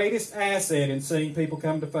our greatest asset in seeing people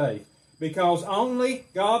come to faith, because only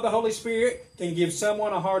God, the Holy Spirit, can give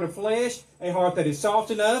someone a heart of flesh, a heart that is soft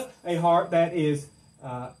enough, a heart that is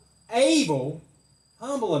able,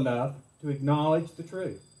 humble enough to acknowledge the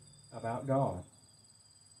truth about God,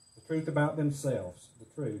 the truth about themselves,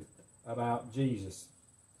 the truth about Jesus.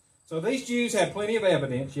 So these Jews had plenty of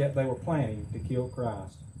evidence, yet they were planning to kill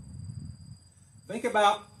Christ. Think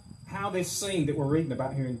about how this scene that we're reading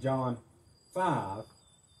about here in John 5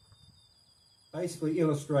 basically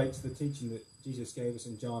illustrates the teaching that Jesus gave us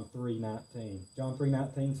in John 3:19. John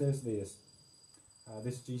 3:19 says this.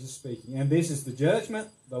 This is Jesus speaking. And this is the judgment.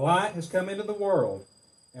 The light has come into the world,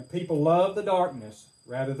 and people love the darkness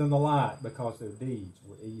rather than the light because their deeds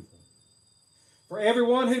were evil. For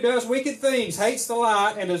everyone who does wicked things hates the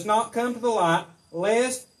light and does not come to the light,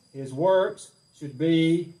 lest his works should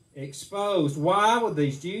be exposed. Why would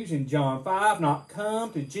these Jews in John 5 not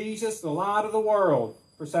come to Jesus, the light of the world,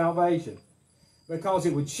 for salvation? Because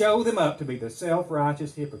it would show them up to be the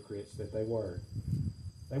self-righteous hypocrites that they were.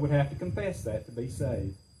 They would have to confess that to be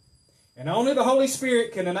saved. And only the Holy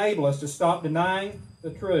Spirit can enable us to stop denying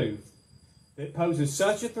the truth that poses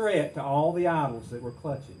such a threat to all the idols that we're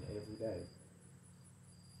clutching every day.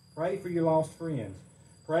 Pray for your lost friends.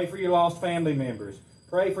 Pray for your lost family members.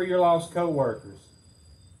 Pray for your lost co-workers.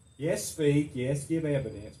 Yes, speak. Yes, give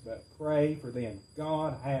evidence. But pray for them.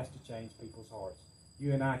 God has to change people's hearts.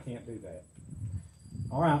 You and I can't do that.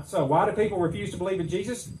 All right, so why do people refuse to believe in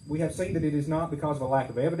Jesus? We have seen that it is not because of a lack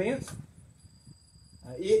of evidence.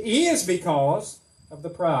 It is because of the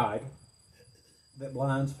pride that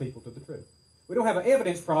blinds people to the truth. We don't have an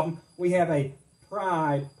evidence problem. We have a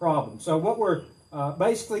pride problem. So what we're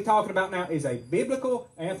basically talking about now is a biblical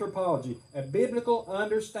anthropology, a biblical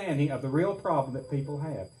understanding of the real problem that people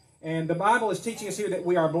have. And the Bible is teaching us here that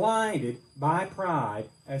we are blinded by pride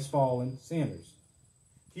as fallen sinners.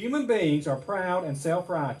 Human beings are proud and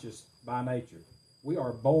self-righteous by nature. We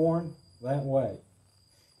are born that way.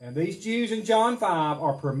 And these Jews in John 5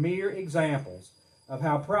 are premier examples of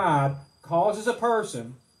how pride causes a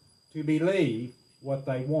person to believe what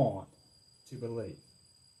they want to believe.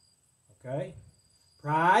 Okay?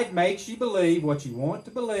 Pride makes you believe what you want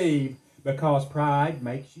to believe because pride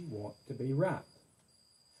makes you want to be right.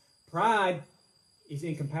 Pride is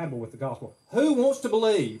incompatible with the gospel. Who wants to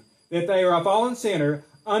believe that they are a fallen sinner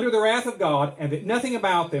under the wrath of God and that nothing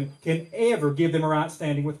about them can ever give them a right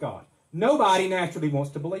standing with God? Nobody naturally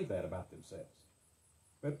wants to believe that about themselves.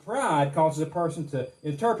 But pride causes a person to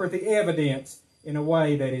interpret the evidence in a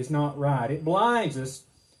way that is not right. It blinds us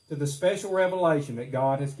to the special revelation that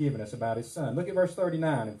God has given us about His Son. Look at verse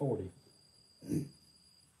 39 and 40.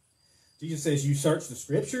 Jesus says, you search the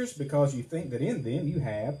Scriptures because you think that in them you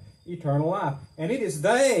have eternal life. And it is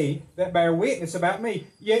they that bear witness about me.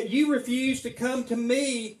 Yet you refuse to come to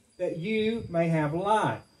me that you may have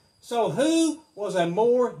life. So who was a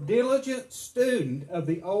more diligent student of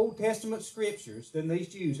the Old Testament Scriptures than these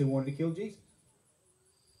Jews who wanted to kill Jesus?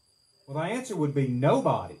 Well, the answer would be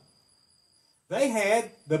nobody. They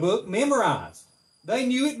had the book memorized. They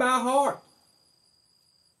knew it by heart.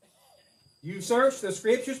 You search the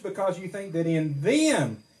Scriptures because you think that in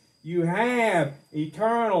them you have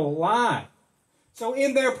eternal life. So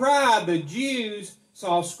in their pride, the Jews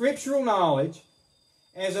saw scriptural knowledge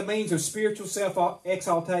as a means of spiritual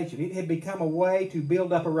self-exaltation. It had become a way to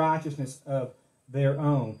build up a righteousness of their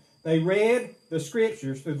own. They read the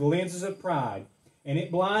Scriptures through the lenses of pride, and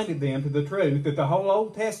it blinded them to the truth that the whole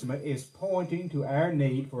Old Testament is pointing to our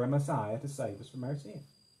need for a Messiah to save us from our sins.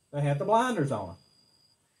 They had the blinders on.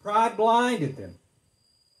 Pride blinded them.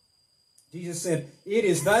 Jesus said, "It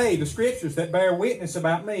is they, the Scriptures, that bear witness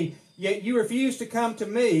about me, yet you refuse to come to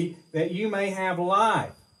me that you may have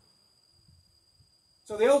life."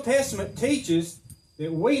 So the Old Testament teaches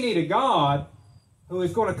that we need a God who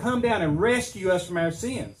is going to come down and rescue us from our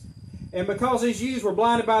sins. And because these Jews were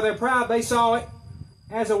blinded by their pride, they saw it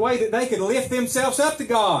as a way that they could lift themselves up to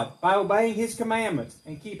God by obeying His commandments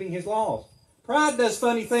and keeping His laws. Pride does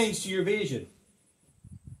funny things to your vision.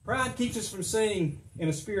 Pride keeps us from seeing in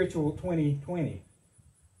a spiritual 2020.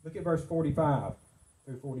 Look at verse 45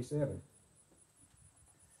 through 47.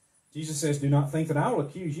 Jesus says, "Do not think that I will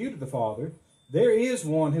accuse you to the Father. There is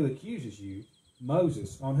one who accuses you,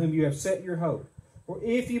 Moses, on whom you have set your hope. For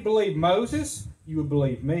if you believe Moses, you would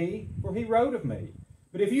believe me, for he wrote of me.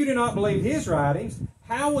 But if you do not believe his writings,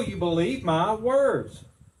 how will you believe my words?"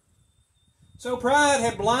 So pride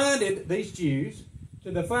had blinded these Jews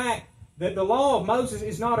to the fact that the law of Moses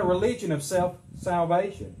is not a religion of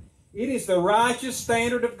self-salvation. It is the righteous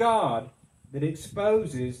standard of God that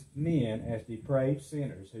exposes men as depraved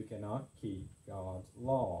sinners who cannot keep God's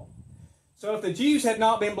law. So if the Jews had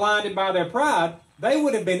not been blinded by their pride, they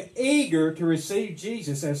would have been eager to receive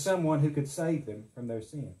Jesus as someone who could save them from their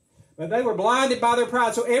sin. But they were blinded by their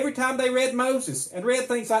pride. So every time they read Moses and read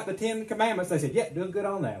things like the Ten Commandments, they said, "Yeah, doing good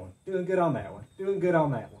on that one, doing good on that one, doing good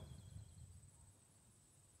on that one."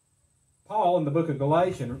 Paul, in the book of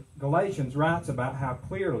Galatians, writes about how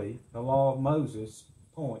clearly the law of Moses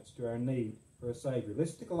points to our need for a Savior.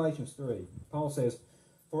 Listen to Galatians 3. Paul says,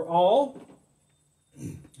 "For all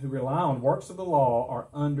who rely on works of the law are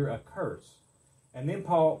under a curse." And then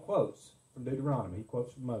Paul quotes from Deuteronomy. He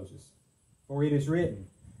quotes from Moses. "For it is written,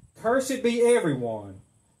 Cursed be everyone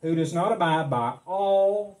who does not abide by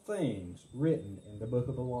all things written in the book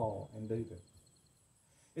of the law and do them."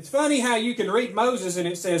 It's funny how you can read Moses and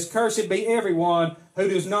it says, "Cursed be everyone who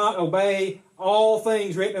does not obey all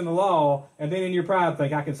things written in the law," and then in your pride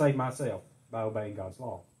think, "I can save myself by obeying God's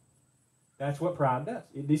law." That's what pride does.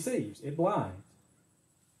 It deceives. It blinds.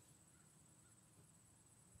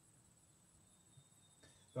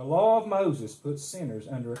 The law of Moses puts sinners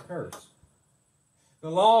under a curse. The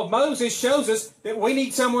law of Moses shows us that we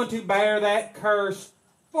need someone to bear that curse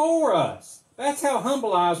for us. That's how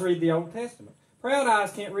humble eyes read the Old Testament. Proud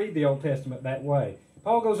eyes can't read the Old Testament that way.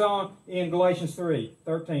 Paul goes on in Galatians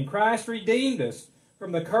 3:13. "Christ redeemed us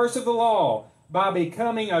from the curse of the law by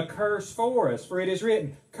becoming a curse for us. For it is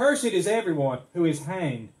written, Cursed is everyone who is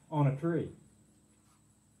hanged on a tree."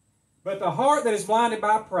 But the heart that is blinded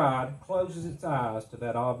by pride closes its eyes to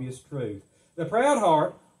that obvious truth. The proud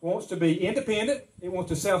heart wants to be independent. It wants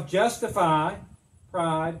to self-justify.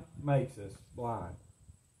 Pride makes us blind.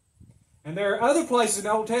 And there are other places in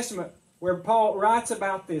the Old Testament where Paul writes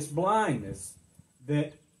about this blindness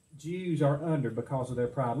that Jews are under because of their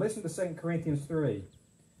pride. Listen to 2 Corinthians 3.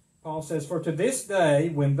 Paul says, "For to this day,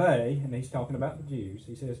 when they," and he's talking about the Jews,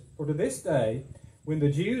 he says, "For to this day, when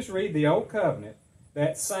the Jews read the Old Covenant,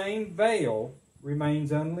 that same veil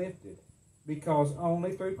remains unlifted, because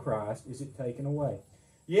only through Christ is it taken away.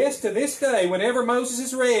 Yes, to this day, whenever Moses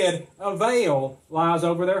is read, a veil lies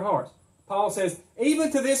over their hearts." Paul says, even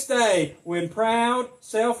to this day, when proud,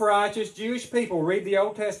 self-righteous Jewish people read the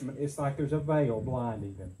Old Testament, it's like there's a veil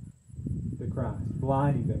blinding them to Christ,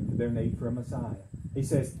 blinding them to their need for a Messiah. He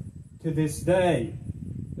says, to this day,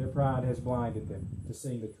 their pride has blinded them to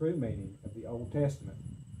seeing the true meaning of the Old Testament.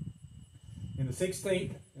 In the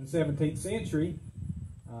 16th and 17th century,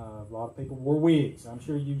 a lot of people wore wigs. I'm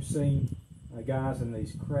sure you've seen guys in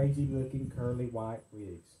these crazy-looking curly white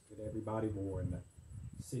wigs that everybody wore in the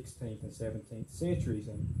 16th and 17th centuries.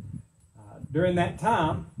 And during that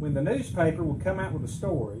time, when the newspaper would come out with a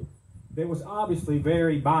story that was obviously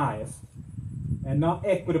very biased and not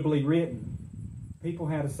equitably written, people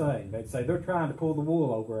had a saying. They'd say, "They're trying to pull the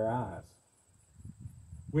wool over our eyes,"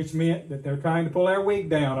 which meant that they're trying to pull our wig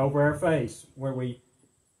down over our face where we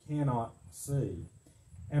cannot see.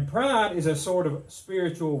 And pride is a sort of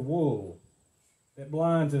spiritual wool that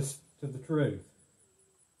blinds us to the truth.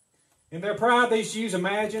 In their pride, these Jews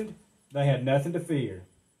imagined they had nothing to fear.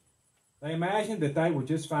 They imagined that they were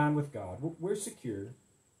just fine with God. We're secure.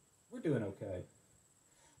 We're doing okay.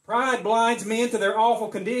 Pride blinds men to their awful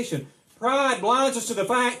condition. Pride blinds us to the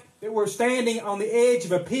fact that we're standing on the edge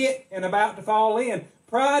of a pit and about to fall in.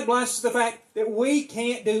 Pride blinds us to the fact that we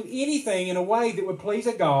can't do anything in a way that would please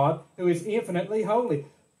a God who is infinitely holy.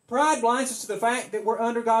 Pride blinds us to the fact that we're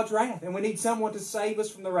under God's wrath and we need someone to save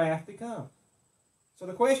us from the wrath to come. So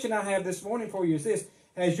the question I have this morning for you is this: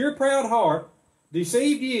 has your proud heart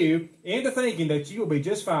deceived you into thinking that you will be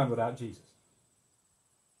just fine without Jesus?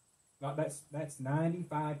 That's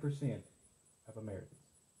 95% of Americans.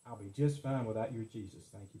 I'll be just fine without your Jesus.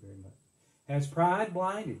 Thank you very much. Has pride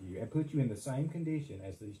blinded you and put you in the same condition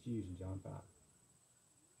as these Jews in John 5?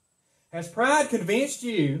 Has pride convinced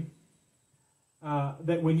you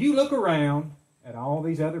that when you look around at all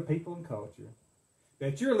these other people in culture,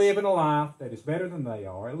 that you're living a life that is better than they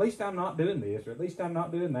are? At least I'm not doing this, or at least I'm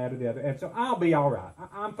not doing that or the other, and so I'll be all right.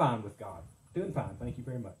 I'm fine with God. Doing fine, thank you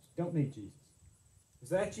very much. Don't need Jesus. Is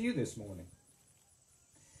that you this morning?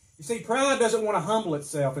 You see, pride doesn't want to humble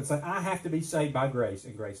itself and say, I have to be saved by grace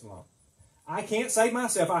and grace alone. I can't save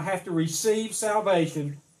myself. I have to receive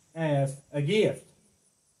salvation as a gift.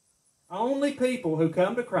 Only people who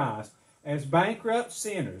come to Christ as bankrupt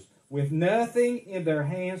sinners with nothing in their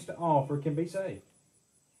hands to offer can be saved.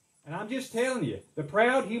 And I'm just telling you, the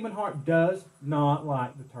proud human heart does not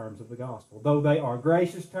like the terms of the gospel, though they are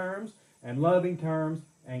gracious terms and loving terms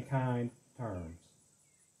and kind terms.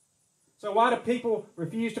 So why do people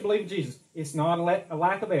refuse to believe in Jesus? It's not a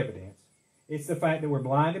lack of evidence. It's the fact that we're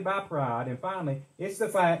blinded by pride. And finally, it's the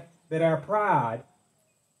fact that our pride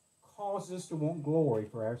causes us to want glory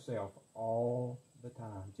for ourselves all the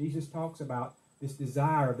time. Jesus talks about this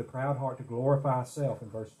desire of the proud heart to glorify self in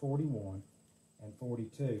verse 41 and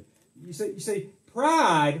 42. You see,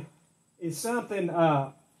 pride is something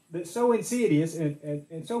that's so insidious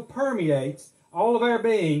and so permeates all of our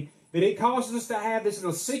being that it causes us to have this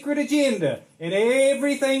little secret agenda in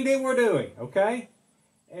everything that we're doing, okay?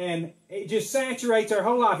 And it just saturates our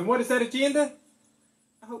whole life. And what is that agenda?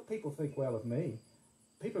 I hope people think well of me.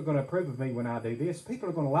 People are going to approve of me when I do this. People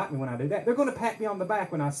are going to like me when I do that. They're going to pat me on the back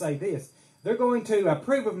when I say this. They're going to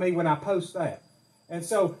approve of me when I post that. And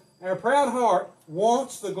so our proud heart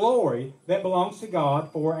wants the glory that belongs to God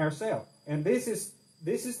for ourselves. And this is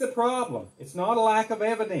the problem. It's not a lack of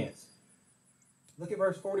evidence. Look at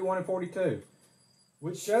verse 41 and 42,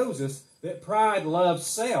 which shows us that pride loves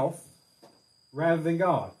self rather than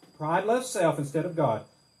God. Pride loves self instead of God.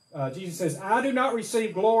 Jesus says, I do not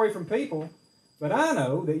receive glory from people, but I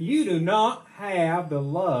know that you do not have the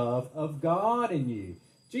love of God in you.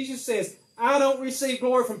 Jesus says, I don't receive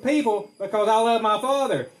glory from people because I love my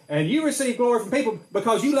Father. And you receive glory from people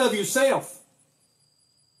because you love yourself.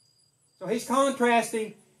 So he's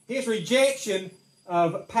contrasting his rejection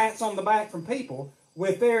of pats on the back from people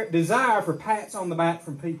with their desire for pats on the back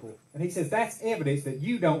from people. And he says that's evidence that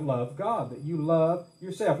you don't love God, that you love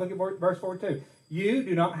yourself. Look at verse 42. You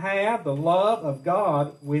do not have the love of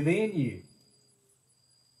God within you.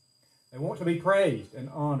 They want to be praised and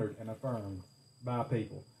honored and affirmed by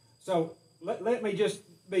people. So let me just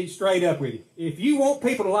be straight up with you. If you want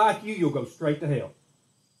people to like you, you'll go straight to hell.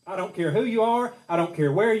 I don't care who you are. I don't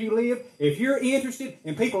care where you live. If you're interested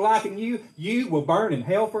in people liking you, you will burn in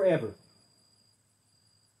hell forever.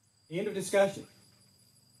 End of discussion.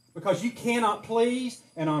 Because you cannot please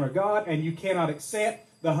and honor God, and you cannot accept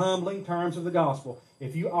the humbling terms of the gospel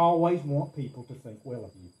if you always want people to think well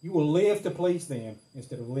of you. You will live to please them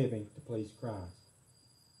instead of living to please Christ.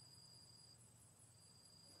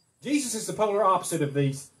 Jesus is the polar opposite of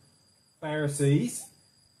these Pharisees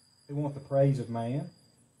who want the praise of man.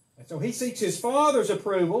 And so he seeks his Father's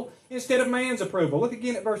approval instead of man's approval. Look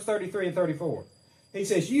again at verse 33 and 34. He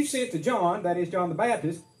says, you sent to John, that is John the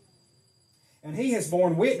Baptist, and he has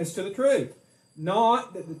borne witness to the truth.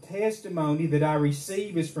 Not that the testimony that I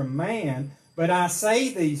receive is from man, but I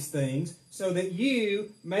say these things so that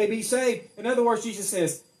you may be saved. In other words, Jesus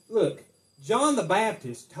says, look, John the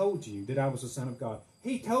Baptist told you that I was the Son of God.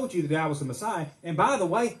 He told you that I was the Messiah. And by the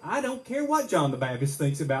way, I don't care what John the Baptist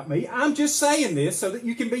thinks about me. I'm just saying this so that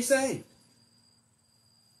you can be saved.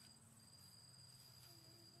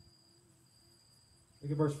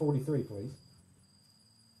 Look at verse 43, please.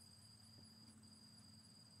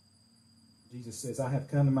 Jesus says, I have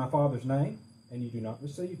come in my Father's name, and you do not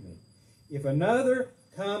receive me. If another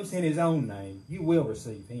comes in his own name, you will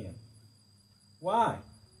receive him. Why?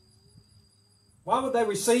 Why would they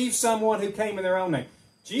receive someone who came in their own name?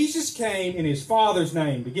 Jesus came in his Father's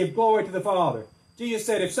name to give glory to the Father. Jesus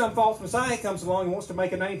said if some false Messiah comes along and wants to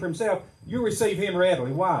make a name for himself, you'll receive him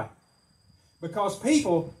readily. Why? Because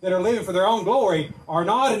people that are living for their own glory are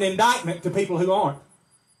not an indictment to people who aren't.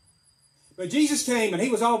 But Jesus came and he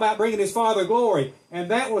was all about bringing his Father glory. And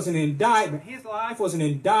that was an indictment. His life was an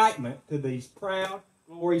indictment to these proud,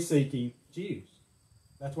 glory-seeking Jews.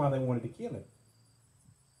 That's why they wanted to kill him.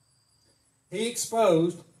 He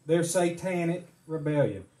exposed their satanic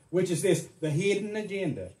rebellion, which is this, the hidden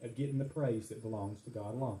agenda of getting the praise that belongs to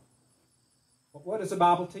God alone. But what does the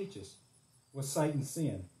Bible teach us? Was Satan's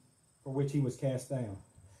sin for which he was cast down.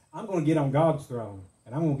 I'm going to get on God's throne,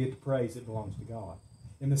 and I'm going to get the praise that belongs to God.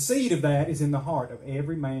 And the seed of that is in the heart of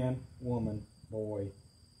every man, woman, boy,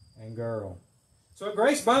 and girl. So at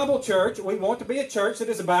Grace Bible Church, we want to be a church that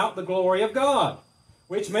is about the glory of God,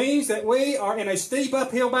 which means that we are in a steep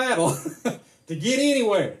uphill battle to get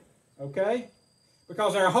anywhere, okay?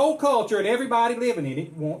 Because our whole culture and everybody living in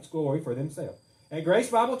it wants glory for themselves. At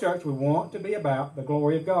Grace Bible Church, we want to be about the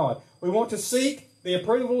glory of God. We want to seek the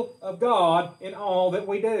approval of God in all that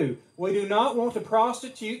we do. We do not want to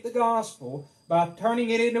prostitute the gospel by turning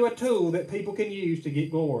it into a tool that people can use to get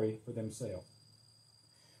glory for themselves.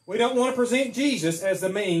 We don't want to present Jesus as the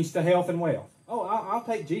means to health and wealth. Oh, I'll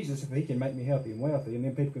take Jesus if he can make me healthy and wealthy, and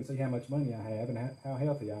then people can see how much money I have and how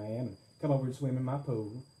healthy I am and come over and swim in my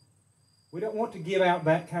pool. We don't want to give out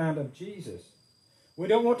that kind of Jesus. We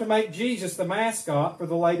don't want to make Jesus the mascot for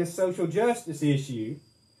the latest social justice issue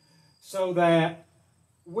so that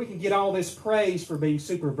we can get all this praise for being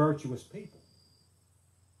super virtuous people.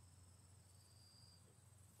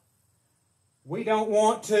 We don't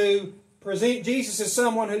want to present Jesus as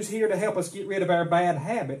someone who's here to help us get rid of our bad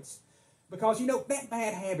habits because, you know, that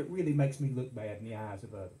bad habit really makes me look bad in the eyes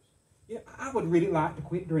of others. You know, I would really like to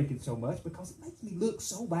quit drinking so much because it makes me look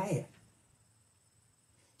so bad.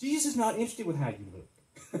 Jesus is not interested with how you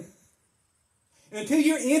look. And until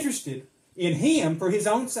you're interested in him for his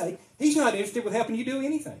own sake, he's not interested with helping you do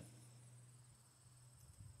anything.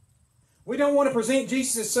 We don't want to present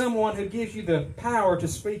Jesus as someone who gives you the power to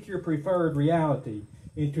speak your preferred reality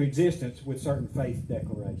into existence with certain faith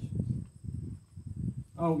declarations.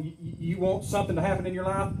 Oh, you want something to happen in your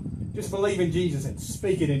life? Just believe in Jesus and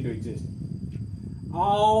speak it into existence.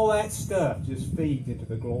 All that stuff just feeds into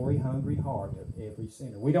the glory-hungry heart of every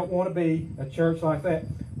sinner. We don't want to be a church like that.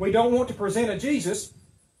 We don't want to present a Jesus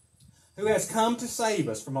who has come to save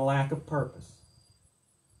us from a lack of purpose.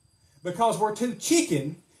 Because we're too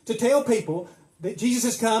chicken to tell people that Jesus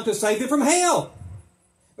has come to save them from hell.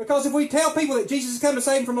 Because if we tell people that Jesus has come to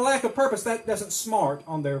save them from a lack of purpose, that doesn't smart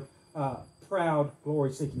on their proud,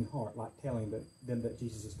 glory-seeking heart like telling them that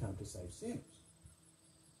Jesus has come to save sinners.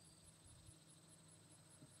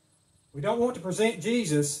 We don't want to present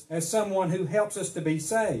Jesus as someone who helps us to be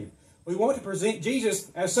saved. We want to present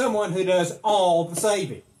Jesus as someone who does all the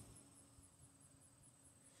saving.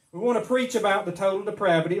 We want to preach about the total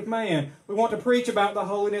depravity of man. We want to preach about the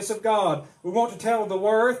holiness of God. We want to tell of the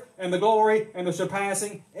worth and the glory and the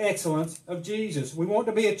surpassing excellence of Jesus. We want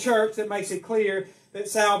to be a church that makes it clear that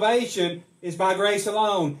salvation is by grace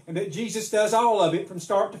alone and that Jesus does all of it from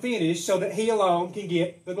start to finish so that he alone can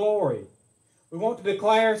get the glory. We want to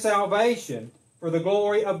declare salvation for the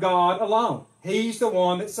glory of God alone. He's the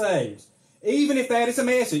one that saves. Even if that is a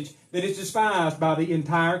message that is despised by the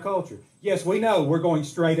entire culture. Yes, we know we're going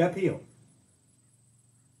straight uphill.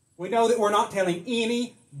 We know that we're not telling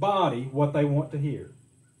anybody what they want to hear.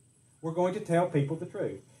 We're going to tell people the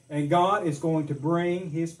truth. And God is going to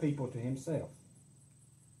bring his people to himself.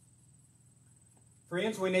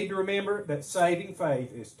 Friends, we need to remember that saving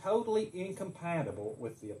faith is totally incompatible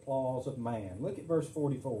with the applause of man. Look at verse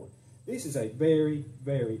 44. This is a very,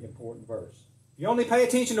 very important verse. If you only pay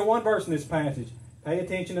attention to one verse in this passage, pay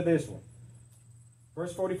attention to this one.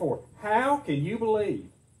 Verse 44. How can you believe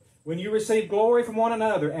when you receive glory from one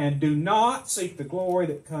another and do not seek the glory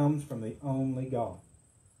that comes from the only God?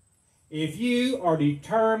 If you are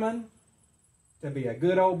determined to be a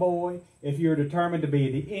good old boy, if you're determined to be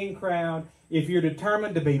the in crowd, if you're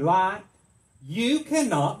determined to be liked, you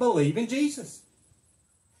cannot believe in Jesus.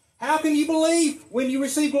 How can you believe when you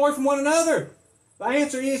receive glory from one another? The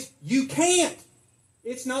answer is you can't.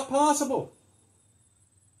 It's not possible.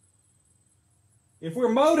 If we're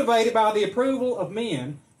motivated by the approval of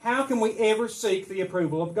men, how can we ever seek the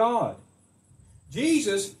approval of God?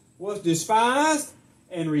 Jesus was despised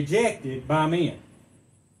and rejected by men.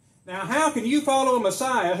 Now, how can you follow a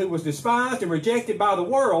Messiah who was despised and rejected by the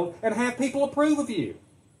world and have people approve of you?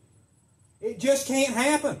 It just can't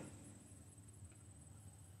happen.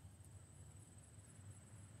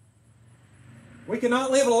 We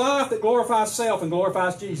cannot live a life that glorifies self and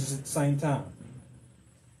glorifies Jesus at the same time.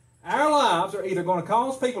 Our lives are either going to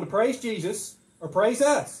cause people to praise Jesus or praise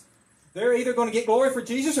us. They're either going to get glory for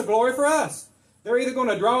Jesus or glory for us. They're either going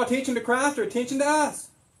to draw attention to Christ or attention to us.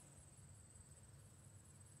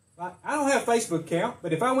 I don't have a Facebook account,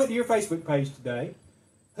 but if I went to your Facebook page today,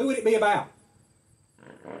 who would it be about?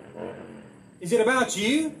 Is it about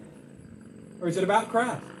you? Or is it about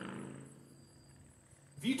Christ?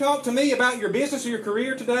 If you talk to me about your business or your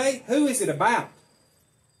career today, who is it about?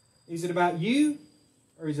 Is it about you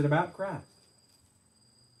or is it about Christ?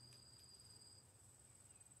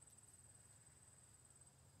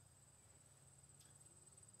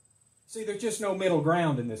 See, there's just no middle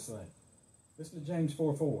ground in this thing. Listen to James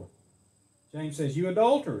 4:4. James says, you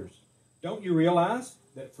adulterers, don't you realize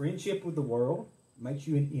that friendship with the world makes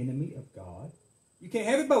you an enemy of God? You can't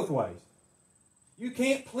have it both ways. You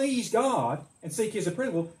can't please God and seek His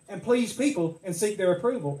approval and please people and seek their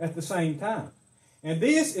approval at the same time. And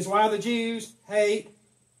this is why the Jews hate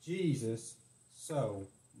Jesus so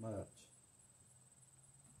much.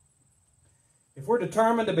 If we're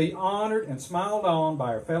determined to be honored and smiled on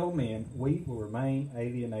by our fellow men, we will remain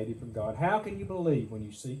alienated from God. How can you believe when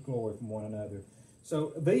you seek glory from one another?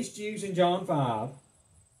 So these Jews in John 5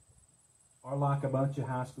 are like a bunch of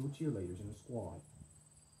high school cheerleaders in a squad.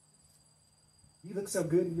 You look so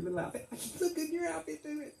good in your little outfit. You look good in your outfit,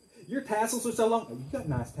 too. Your tassels are so long. Oh, you got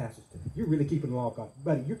nice tassels, too. You're really keeping the law of God.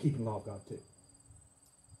 Buddy, you're keeping the law of God, too.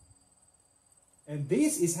 And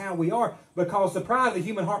this is how we are, because the pride of the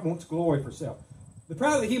human heart wants glory for self. The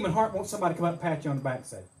pride of the human heart wants somebody to come up and pat you on the back and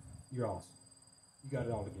say, you're awesome. You got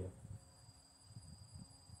it all together.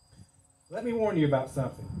 Let me warn you about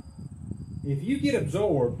something. If you get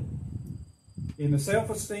absorbed in the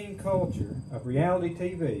self-esteem culture of reality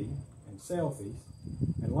TV and selfies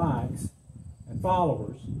and likes and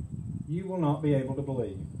followers, you will not be able to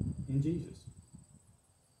believe in Jesus.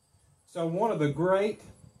 So one of the great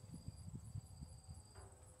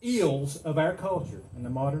ills of our culture in the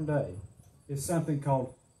modern day is something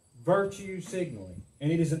called virtue signaling.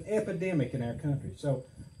 And it is an epidemic in our country. So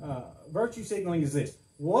virtue signaling is this.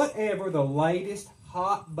 Whatever the latest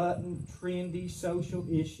hot button trendy social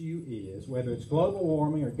issue is, whether it's global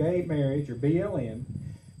warming or gay marriage or BLM,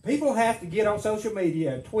 people have to get on social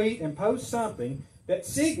media and tweet and post something that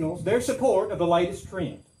signals their support of the latest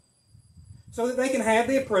trend, so that they can have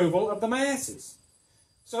the approval of the masses,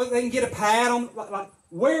 so that they can get a pat on, like,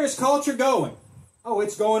 where is culture going? Oh,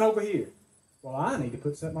 it's going over here. Well, I need to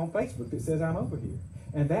put something on Facebook that says I'm over here.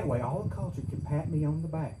 And that way all the culture can pat me on the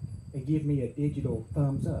back and give me a digital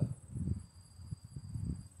thumbs up.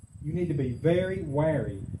 You need to be very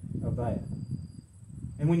wary of that.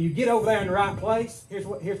 And when you get over there in the right place, here's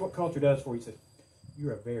what culture does for you. It says,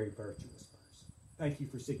 you're a very virtuous person. Thank you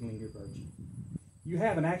for signaling your virtue. You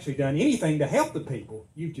haven't actually done anything to help the people.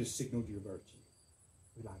 You've just signaled your virtue.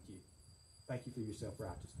 We like you. Thank you for your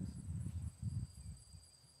self-righteousness.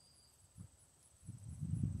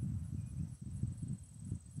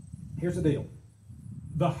 Here's the deal.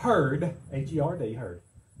 The herd, H-E-R-D, herd.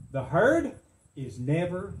 The herd is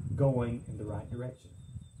never going in the right direction.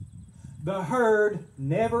 The herd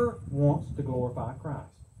never wants to glorify Christ.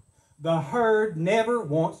 The herd never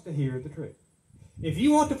wants to hear the truth. If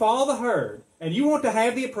you want to follow the herd and you want to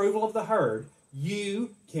have the approval of the herd, you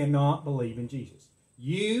cannot believe in Jesus.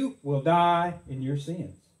 You will die in your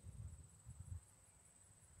sins.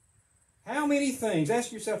 How many things,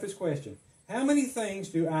 ask yourself this question, how many things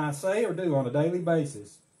do I say or do on a daily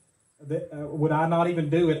basis that would I not even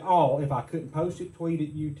do at all if I couldn't post it, tweet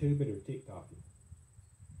it, YouTube it, or TikTok it?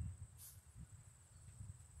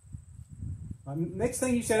 Next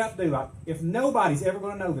thing you set out to do, like, if nobody's ever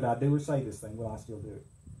going to know that I do or say this thing, will I still do it?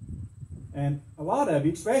 And a lot of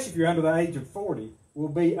you, especially if you're under the age of 40, will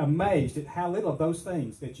be amazed at how little of those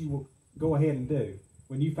things that you will go ahead and do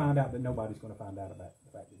when you find out that nobody's going to find out about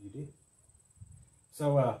the fact that you did.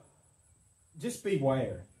 So just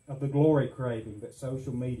beware of the glory craving that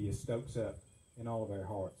social media stokes up in all of our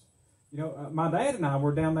hearts. You know, my dad and I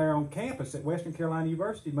were down there on campus at Western Carolina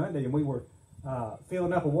University Monday, and we were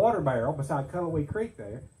filling up a water barrel beside Cullowhee Creek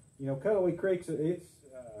there. You know, Cullowhee Creek's,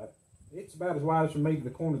 it's about as wide as from me to the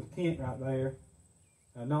corner of the tent right there.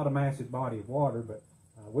 Not a massive body of water, but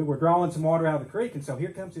we were drawing some water out of the creek, and so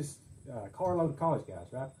here comes this carload of college guys,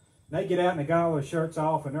 right? And they get out and they got all their shirts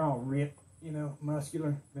off, and they're all ripped, you know,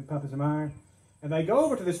 muscular, been pumping some iron. And they go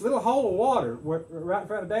over to this little hole of water right in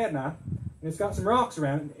front of Dad and I, and it's got some rocks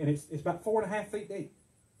around it, and it's about 4.5 feet deep.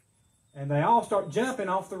 And they all start jumping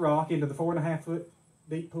off the rock into the 4.5 foot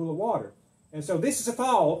deep pool of water. And so this is a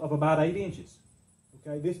fall of about 8 inches.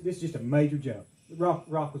 Okay, this is just a major jump. The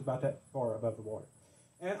rock was about that far above the water.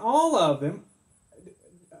 And all of them,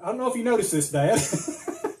 I don't know if you noticed this, Dad.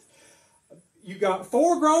 You got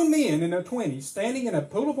 4 grown men in their 20s standing in a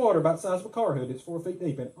pool of water about the size of a car hood that's 4 feet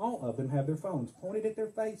deep, and all of them have their phones pointed at their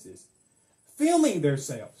faces, filming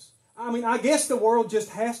themselves I mean, I guess the world just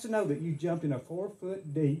has to know that you jumped in a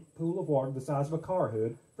 4-foot deep pool of water the size of a car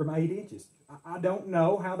hood from 8 inches. I don't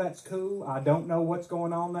know how that's cool. I don't know what's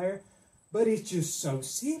going on there. But it's just so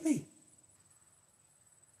silly.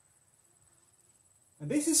 And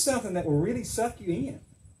this is something that will really suck you in.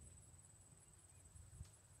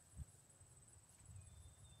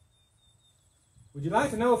 Would you like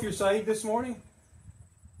to know if you're saved this morning?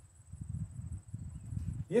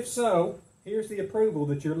 If so, here's the approval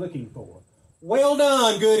that you're looking for. Well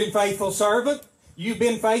done, good and faithful servant. You've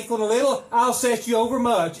been faithful in a little, I'll set you over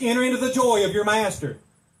much. Enter into the joy of your master.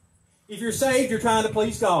 If you're saved, you're trying to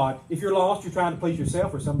please God. If you're lost, you're trying to please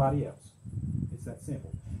yourself or somebody else. It's that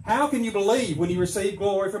simple. How can you believe when you receive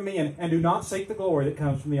glory from men and do not seek the glory that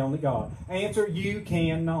comes from the only God? Answer, you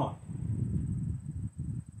cannot.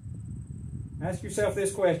 Ask yourself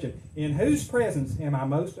this question. In whose presence am I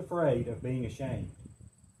most afraid of being ashamed?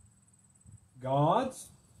 God's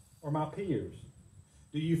or my peers?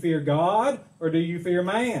 Do you fear God or do you fear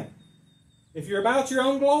man? If you're about your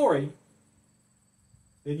own glory,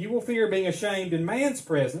 then you will fear being ashamed in man's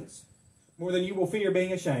presence more than you will fear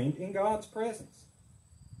being ashamed in God's presence.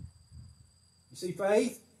 You see,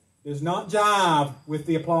 faith does not jive with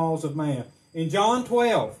the applause of man. In John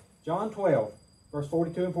 12, verse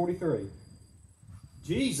 42 and 43,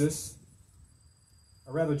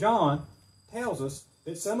 John tells us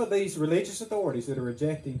that some of these religious authorities that are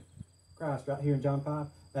rejecting Christ right here in John 5,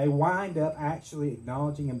 they wind up actually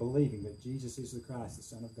acknowledging and believing that Jesus is the Christ, the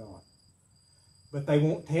Son of God. But they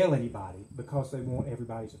won't tell anybody because they want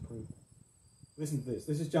everybody's approval. Listen to this.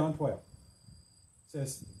 This is John 12. It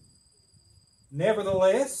says,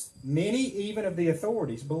 nevertheless, many even of the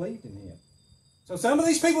authorities believed in him. So some of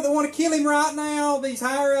these people that want to kill him right now, these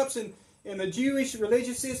higher-ups in the Jewish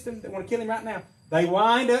religious system that want to kill him right now, they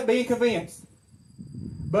wind up being convinced.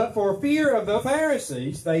 But for fear of the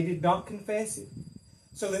Pharisees, they did not confess it,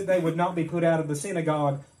 so that they would not be put out of the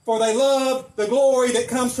synagogue. For they loved the glory that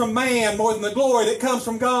comes from man more than the glory that comes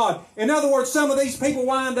from God. In other words, some of these people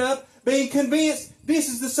wind up being convinced this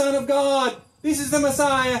is the Son of God. This is the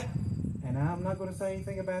Messiah. And I'm not going to say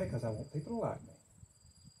anything about it because I want people to like me.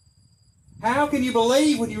 How can you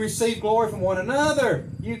believe when you receive glory from one another?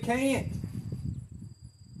 You can't.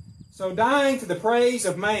 So dying to the praise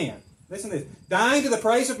of man. Listen to this. Dying to the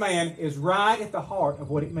praise of man is right at the heart of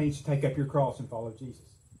what it means to take up your cross and follow Jesus.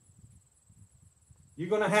 You're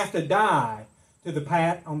going to have to die to the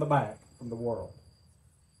pat on the back from the world.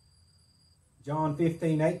 John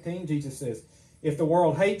 15:18, Jesus says, if the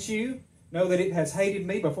world hates you, know that it has hated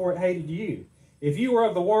me before it hated you. If you were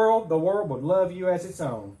of the world would love you as its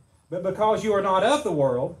own. But because you are not of the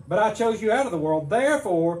world, but I chose you out of the world,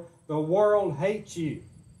 therefore the world hates you.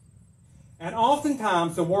 And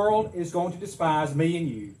oftentimes the world is going to despise me and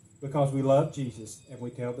you because we love Jesus and we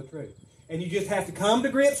tell the truth. And you just have to come to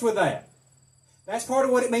grips with that. That's part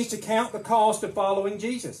of what it means to count the cost of following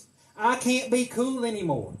Jesus. I can't be cool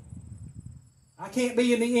anymore. I can't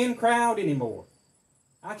be in the in crowd anymore.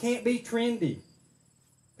 I can't be trendy.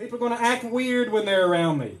 People are going to act weird when they're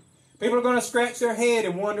around me. People are going to scratch their head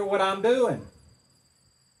and wonder what I'm doing.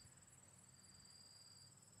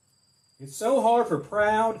 It's so hard for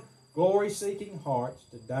proud, glory-seeking hearts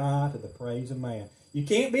to die to the praise of man. You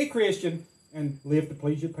can't be a Christian and live to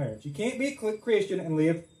please your parents. You can't be a Christian and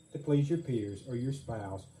live to please your peers or your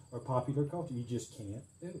spouse or popular culture. You just can't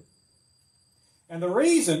do it. And the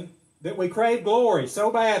reason that we crave glory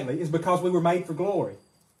so badly is because we were made for glory.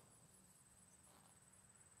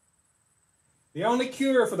 The only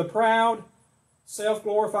cure for the proud,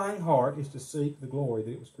 self-glorifying heart is to seek the glory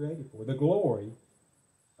that it was created for. The glory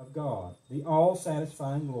of God. The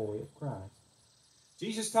all-satisfying glory of Christ.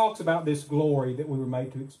 Jesus talks about this glory that we were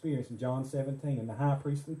made to experience in John 17 in the high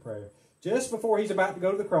priestly prayer. Just before he's about to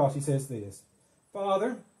go to the cross, he says this,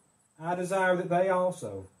 Father, I desire that they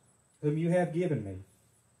also, whom you have given me,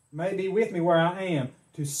 may be with me where I am,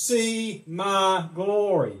 to see my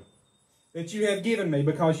glory that you have given me,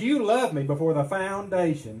 because you loved me before the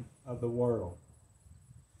foundation of the world.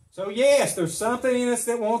 So yes, there's something in us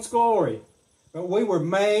that wants glory, but we were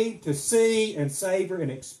made to see and savor and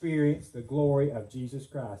experience the glory of Jesus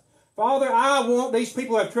Christ. Father, I want these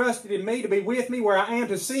people who have trusted in me to be with me where I am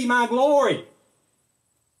to see my glory.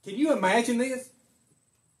 Can you imagine this?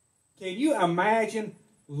 Can you imagine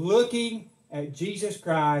looking at Jesus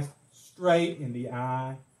Christ straight in the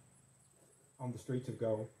eye on the streets of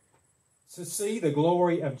gold? To see the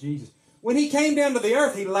glory of Jesus. When he came down to the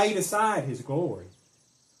earth, he laid aside his glory.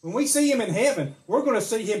 When we see him in heaven, we're going to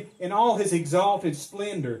see him in all his exalted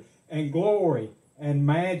splendor and glory and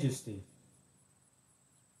majesty.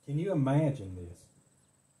 Can you imagine this?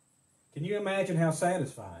 Can you imagine how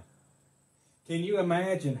satisfying? Can you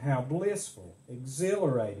imagine how blissful,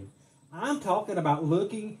 exhilarating? I'm talking about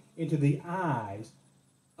looking into the eyes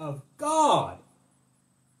of God,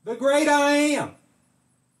 the great I am,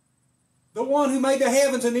 the one who made the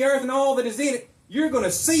heavens and the earth and all that is in it. You're going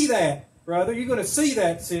to see that, brother. You're going to see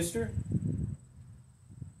that, sister.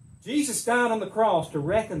 Jesus died on the cross to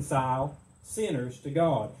reconcile sinners to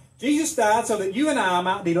God. Jesus died so that you and I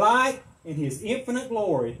might delight in His infinite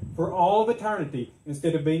glory for all of eternity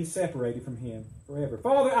instead of being separated from Him forever.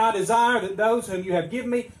 Father, I desire that those whom you have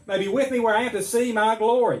given me may be with me where I am to see my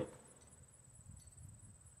glory.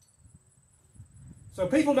 So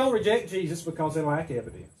people don't reject Jesus because they lack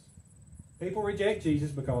evidence. People reject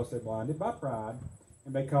Jesus because they're blinded by pride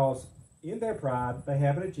and because in their pride they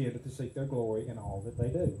have an agenda to seek their glory in all that they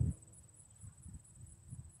do.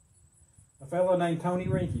 A fellow named Tony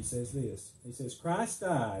Rinke says this. He says, Christ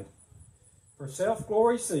died for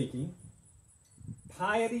self-glory seeking,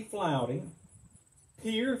 piety flouting,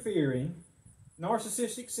 peer-fearing,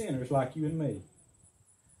 narcissistic sinners like you and me.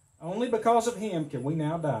 Only because of Him can we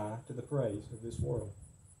now die to the praise of this world.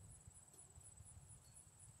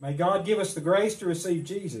 May God give us the grace to receive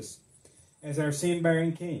Jesus as our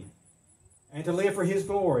sin-bearing King and to live for His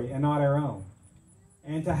glory and not our own.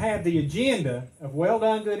 And to have the agenda of well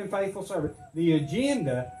done, good and faithful servant, the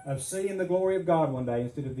agenda of seeing the glory of God one day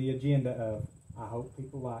instead of the agenda of, I hope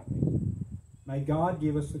people like me. May God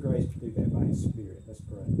give us the grace to do that by His Spirit. Let's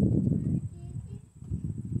pray.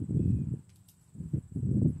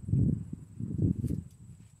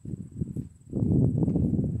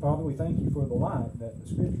 Father, we thank you for the light that the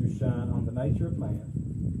Scriptures shine on the nature of man.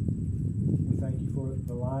 We thank you for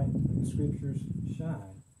the light that the Scriptures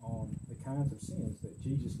shine on the kinds of sins that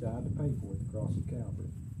Jesus died to pay for at the cross of Calvary.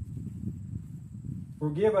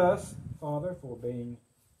 Forgive us, Father, for being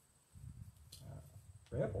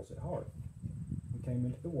rebels at heart. We came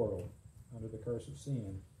into the world under the curse of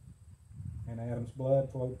sin, and Adam's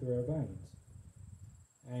blood flowed through our veins.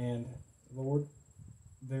 And, Lord,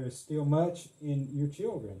 there is still much in your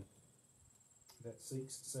children that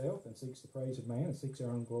seeks self and seeks the praise of man and seeks our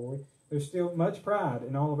own glory. There's still much pride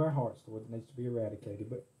in all of our hearts, Lord, that needs to be eradicated.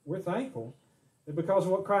 But we're thankful that because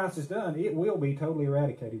of what Christ has done, it will be totally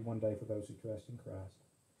eradicated one day for those who trust in Christ.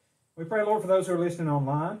 We pray, Lord, for those who are listening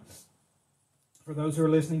online, for those who are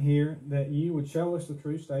listening here, that you would show us the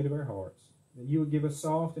true state of our hearts, that you would give us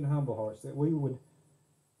soft and humble hearts, that we would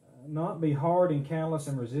not be hard and callous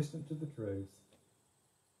and resistant to the truth,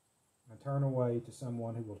 and turn away to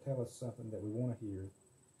someone who will tell us something that we want to hear,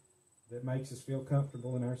 that makes us feel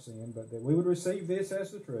comfortable in our sin, but that we would receive this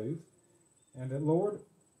as the truth, and that, Lord,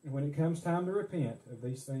 when it comes time to repent of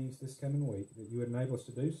these things this coming week, that you would enable us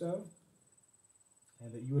to do so,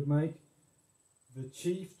 and that you would make the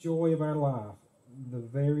chief joy of our life the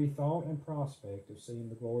very thought and prospect of seeing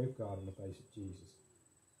the glory of God in the face of Jesus.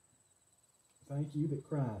 Thank you that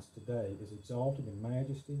Christ today is exalted in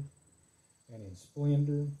majesty and in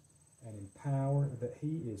splendor and in power, that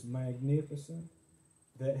He is magnificent,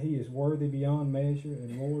 that He is worthy beyond measure,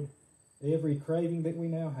 and Lord, every craving that we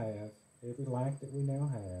now have, every lack that we now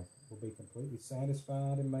have, will be completely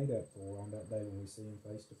satisfied and made up for on that day when we see Him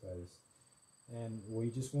face to face. And we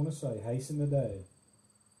just want to say, hasten the day.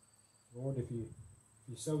 Lord, if you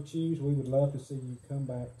so choose, we would love to see you come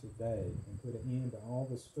back today and put an end to all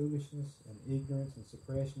this foolishness and ignorance and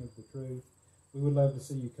suppression of the truth. We would love to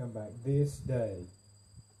see you come back this day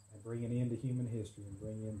and bring an end to human history and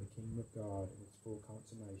bring in the kingdom of God in its full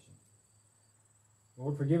consummation.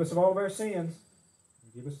 Lord, forgive us of all of our sins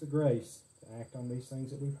and give us the grace to act on these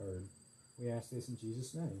things that we've heard. We ask this in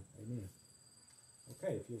Jesus' name. Amen.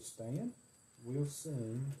 Okay, if you'll stand, we'll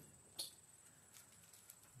sing.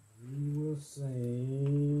 We will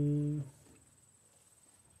sing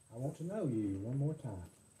I Want to Know You one more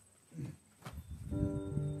time.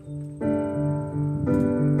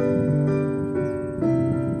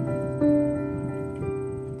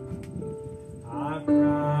 I've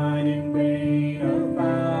cried in vain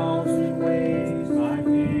 1,000 ways, my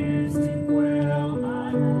fears to quell,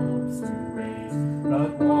 my hopes to raise,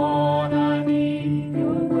 but what I need,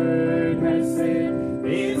 your word has said,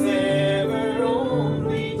 is ever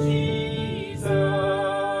only Jesus.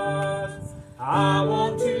 I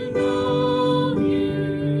want to know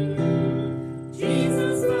you.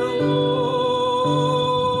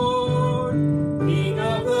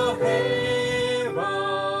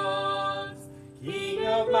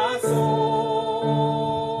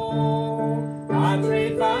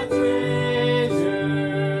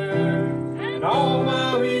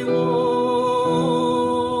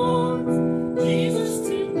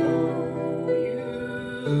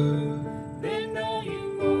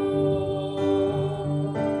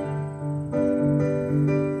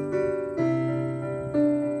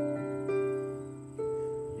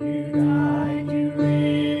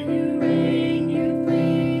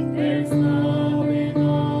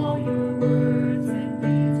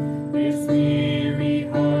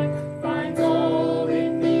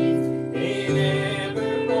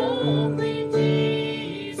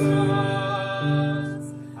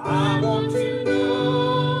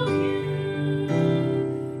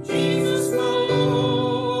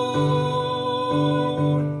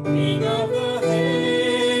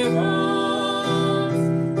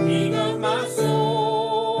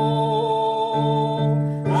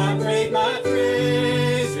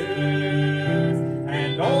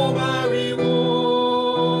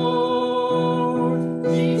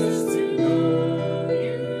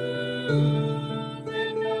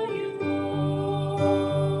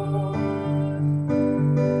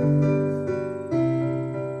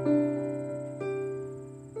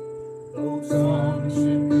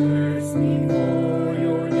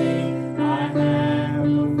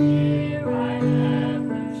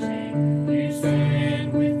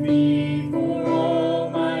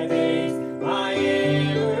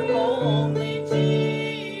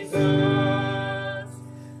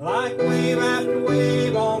 like wave after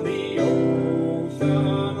wave on the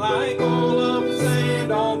ocean, like all of the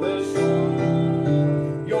sand on the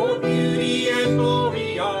shore. Your beauty and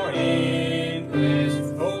glory are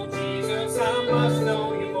endless. Oh Jesus, I must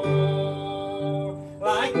know you more.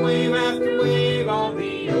 Like wave after wave on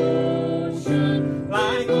the ocean,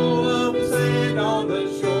 like all of the sand on the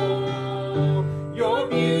shore. Your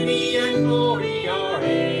beauty and glory are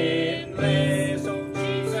endless. Oh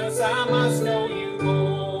Jesus, I must know you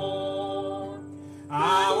more.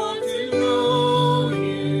 I want to know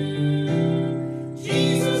you,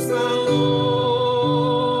 Jesus my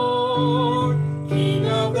Lord, King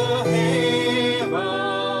of the heavens,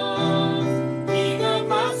 King of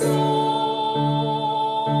my soul.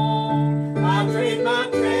 I trade my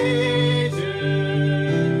treasures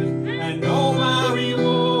and all my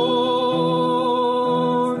rewards,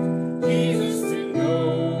 Jesus, to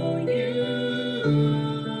know you,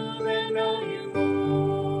 then know you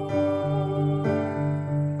more.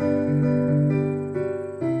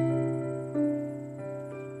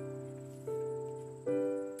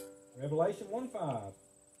 Revelation 1:5.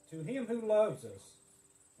 To him who loves us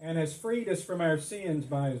and has freed us from our sins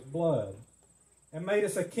by his blood and made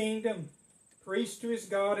us a kingdom, priest to his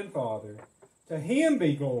God and Father, to him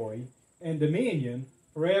be glory and dominion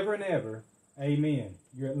forever and ever. Amen.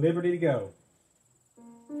 You're at liberty to go.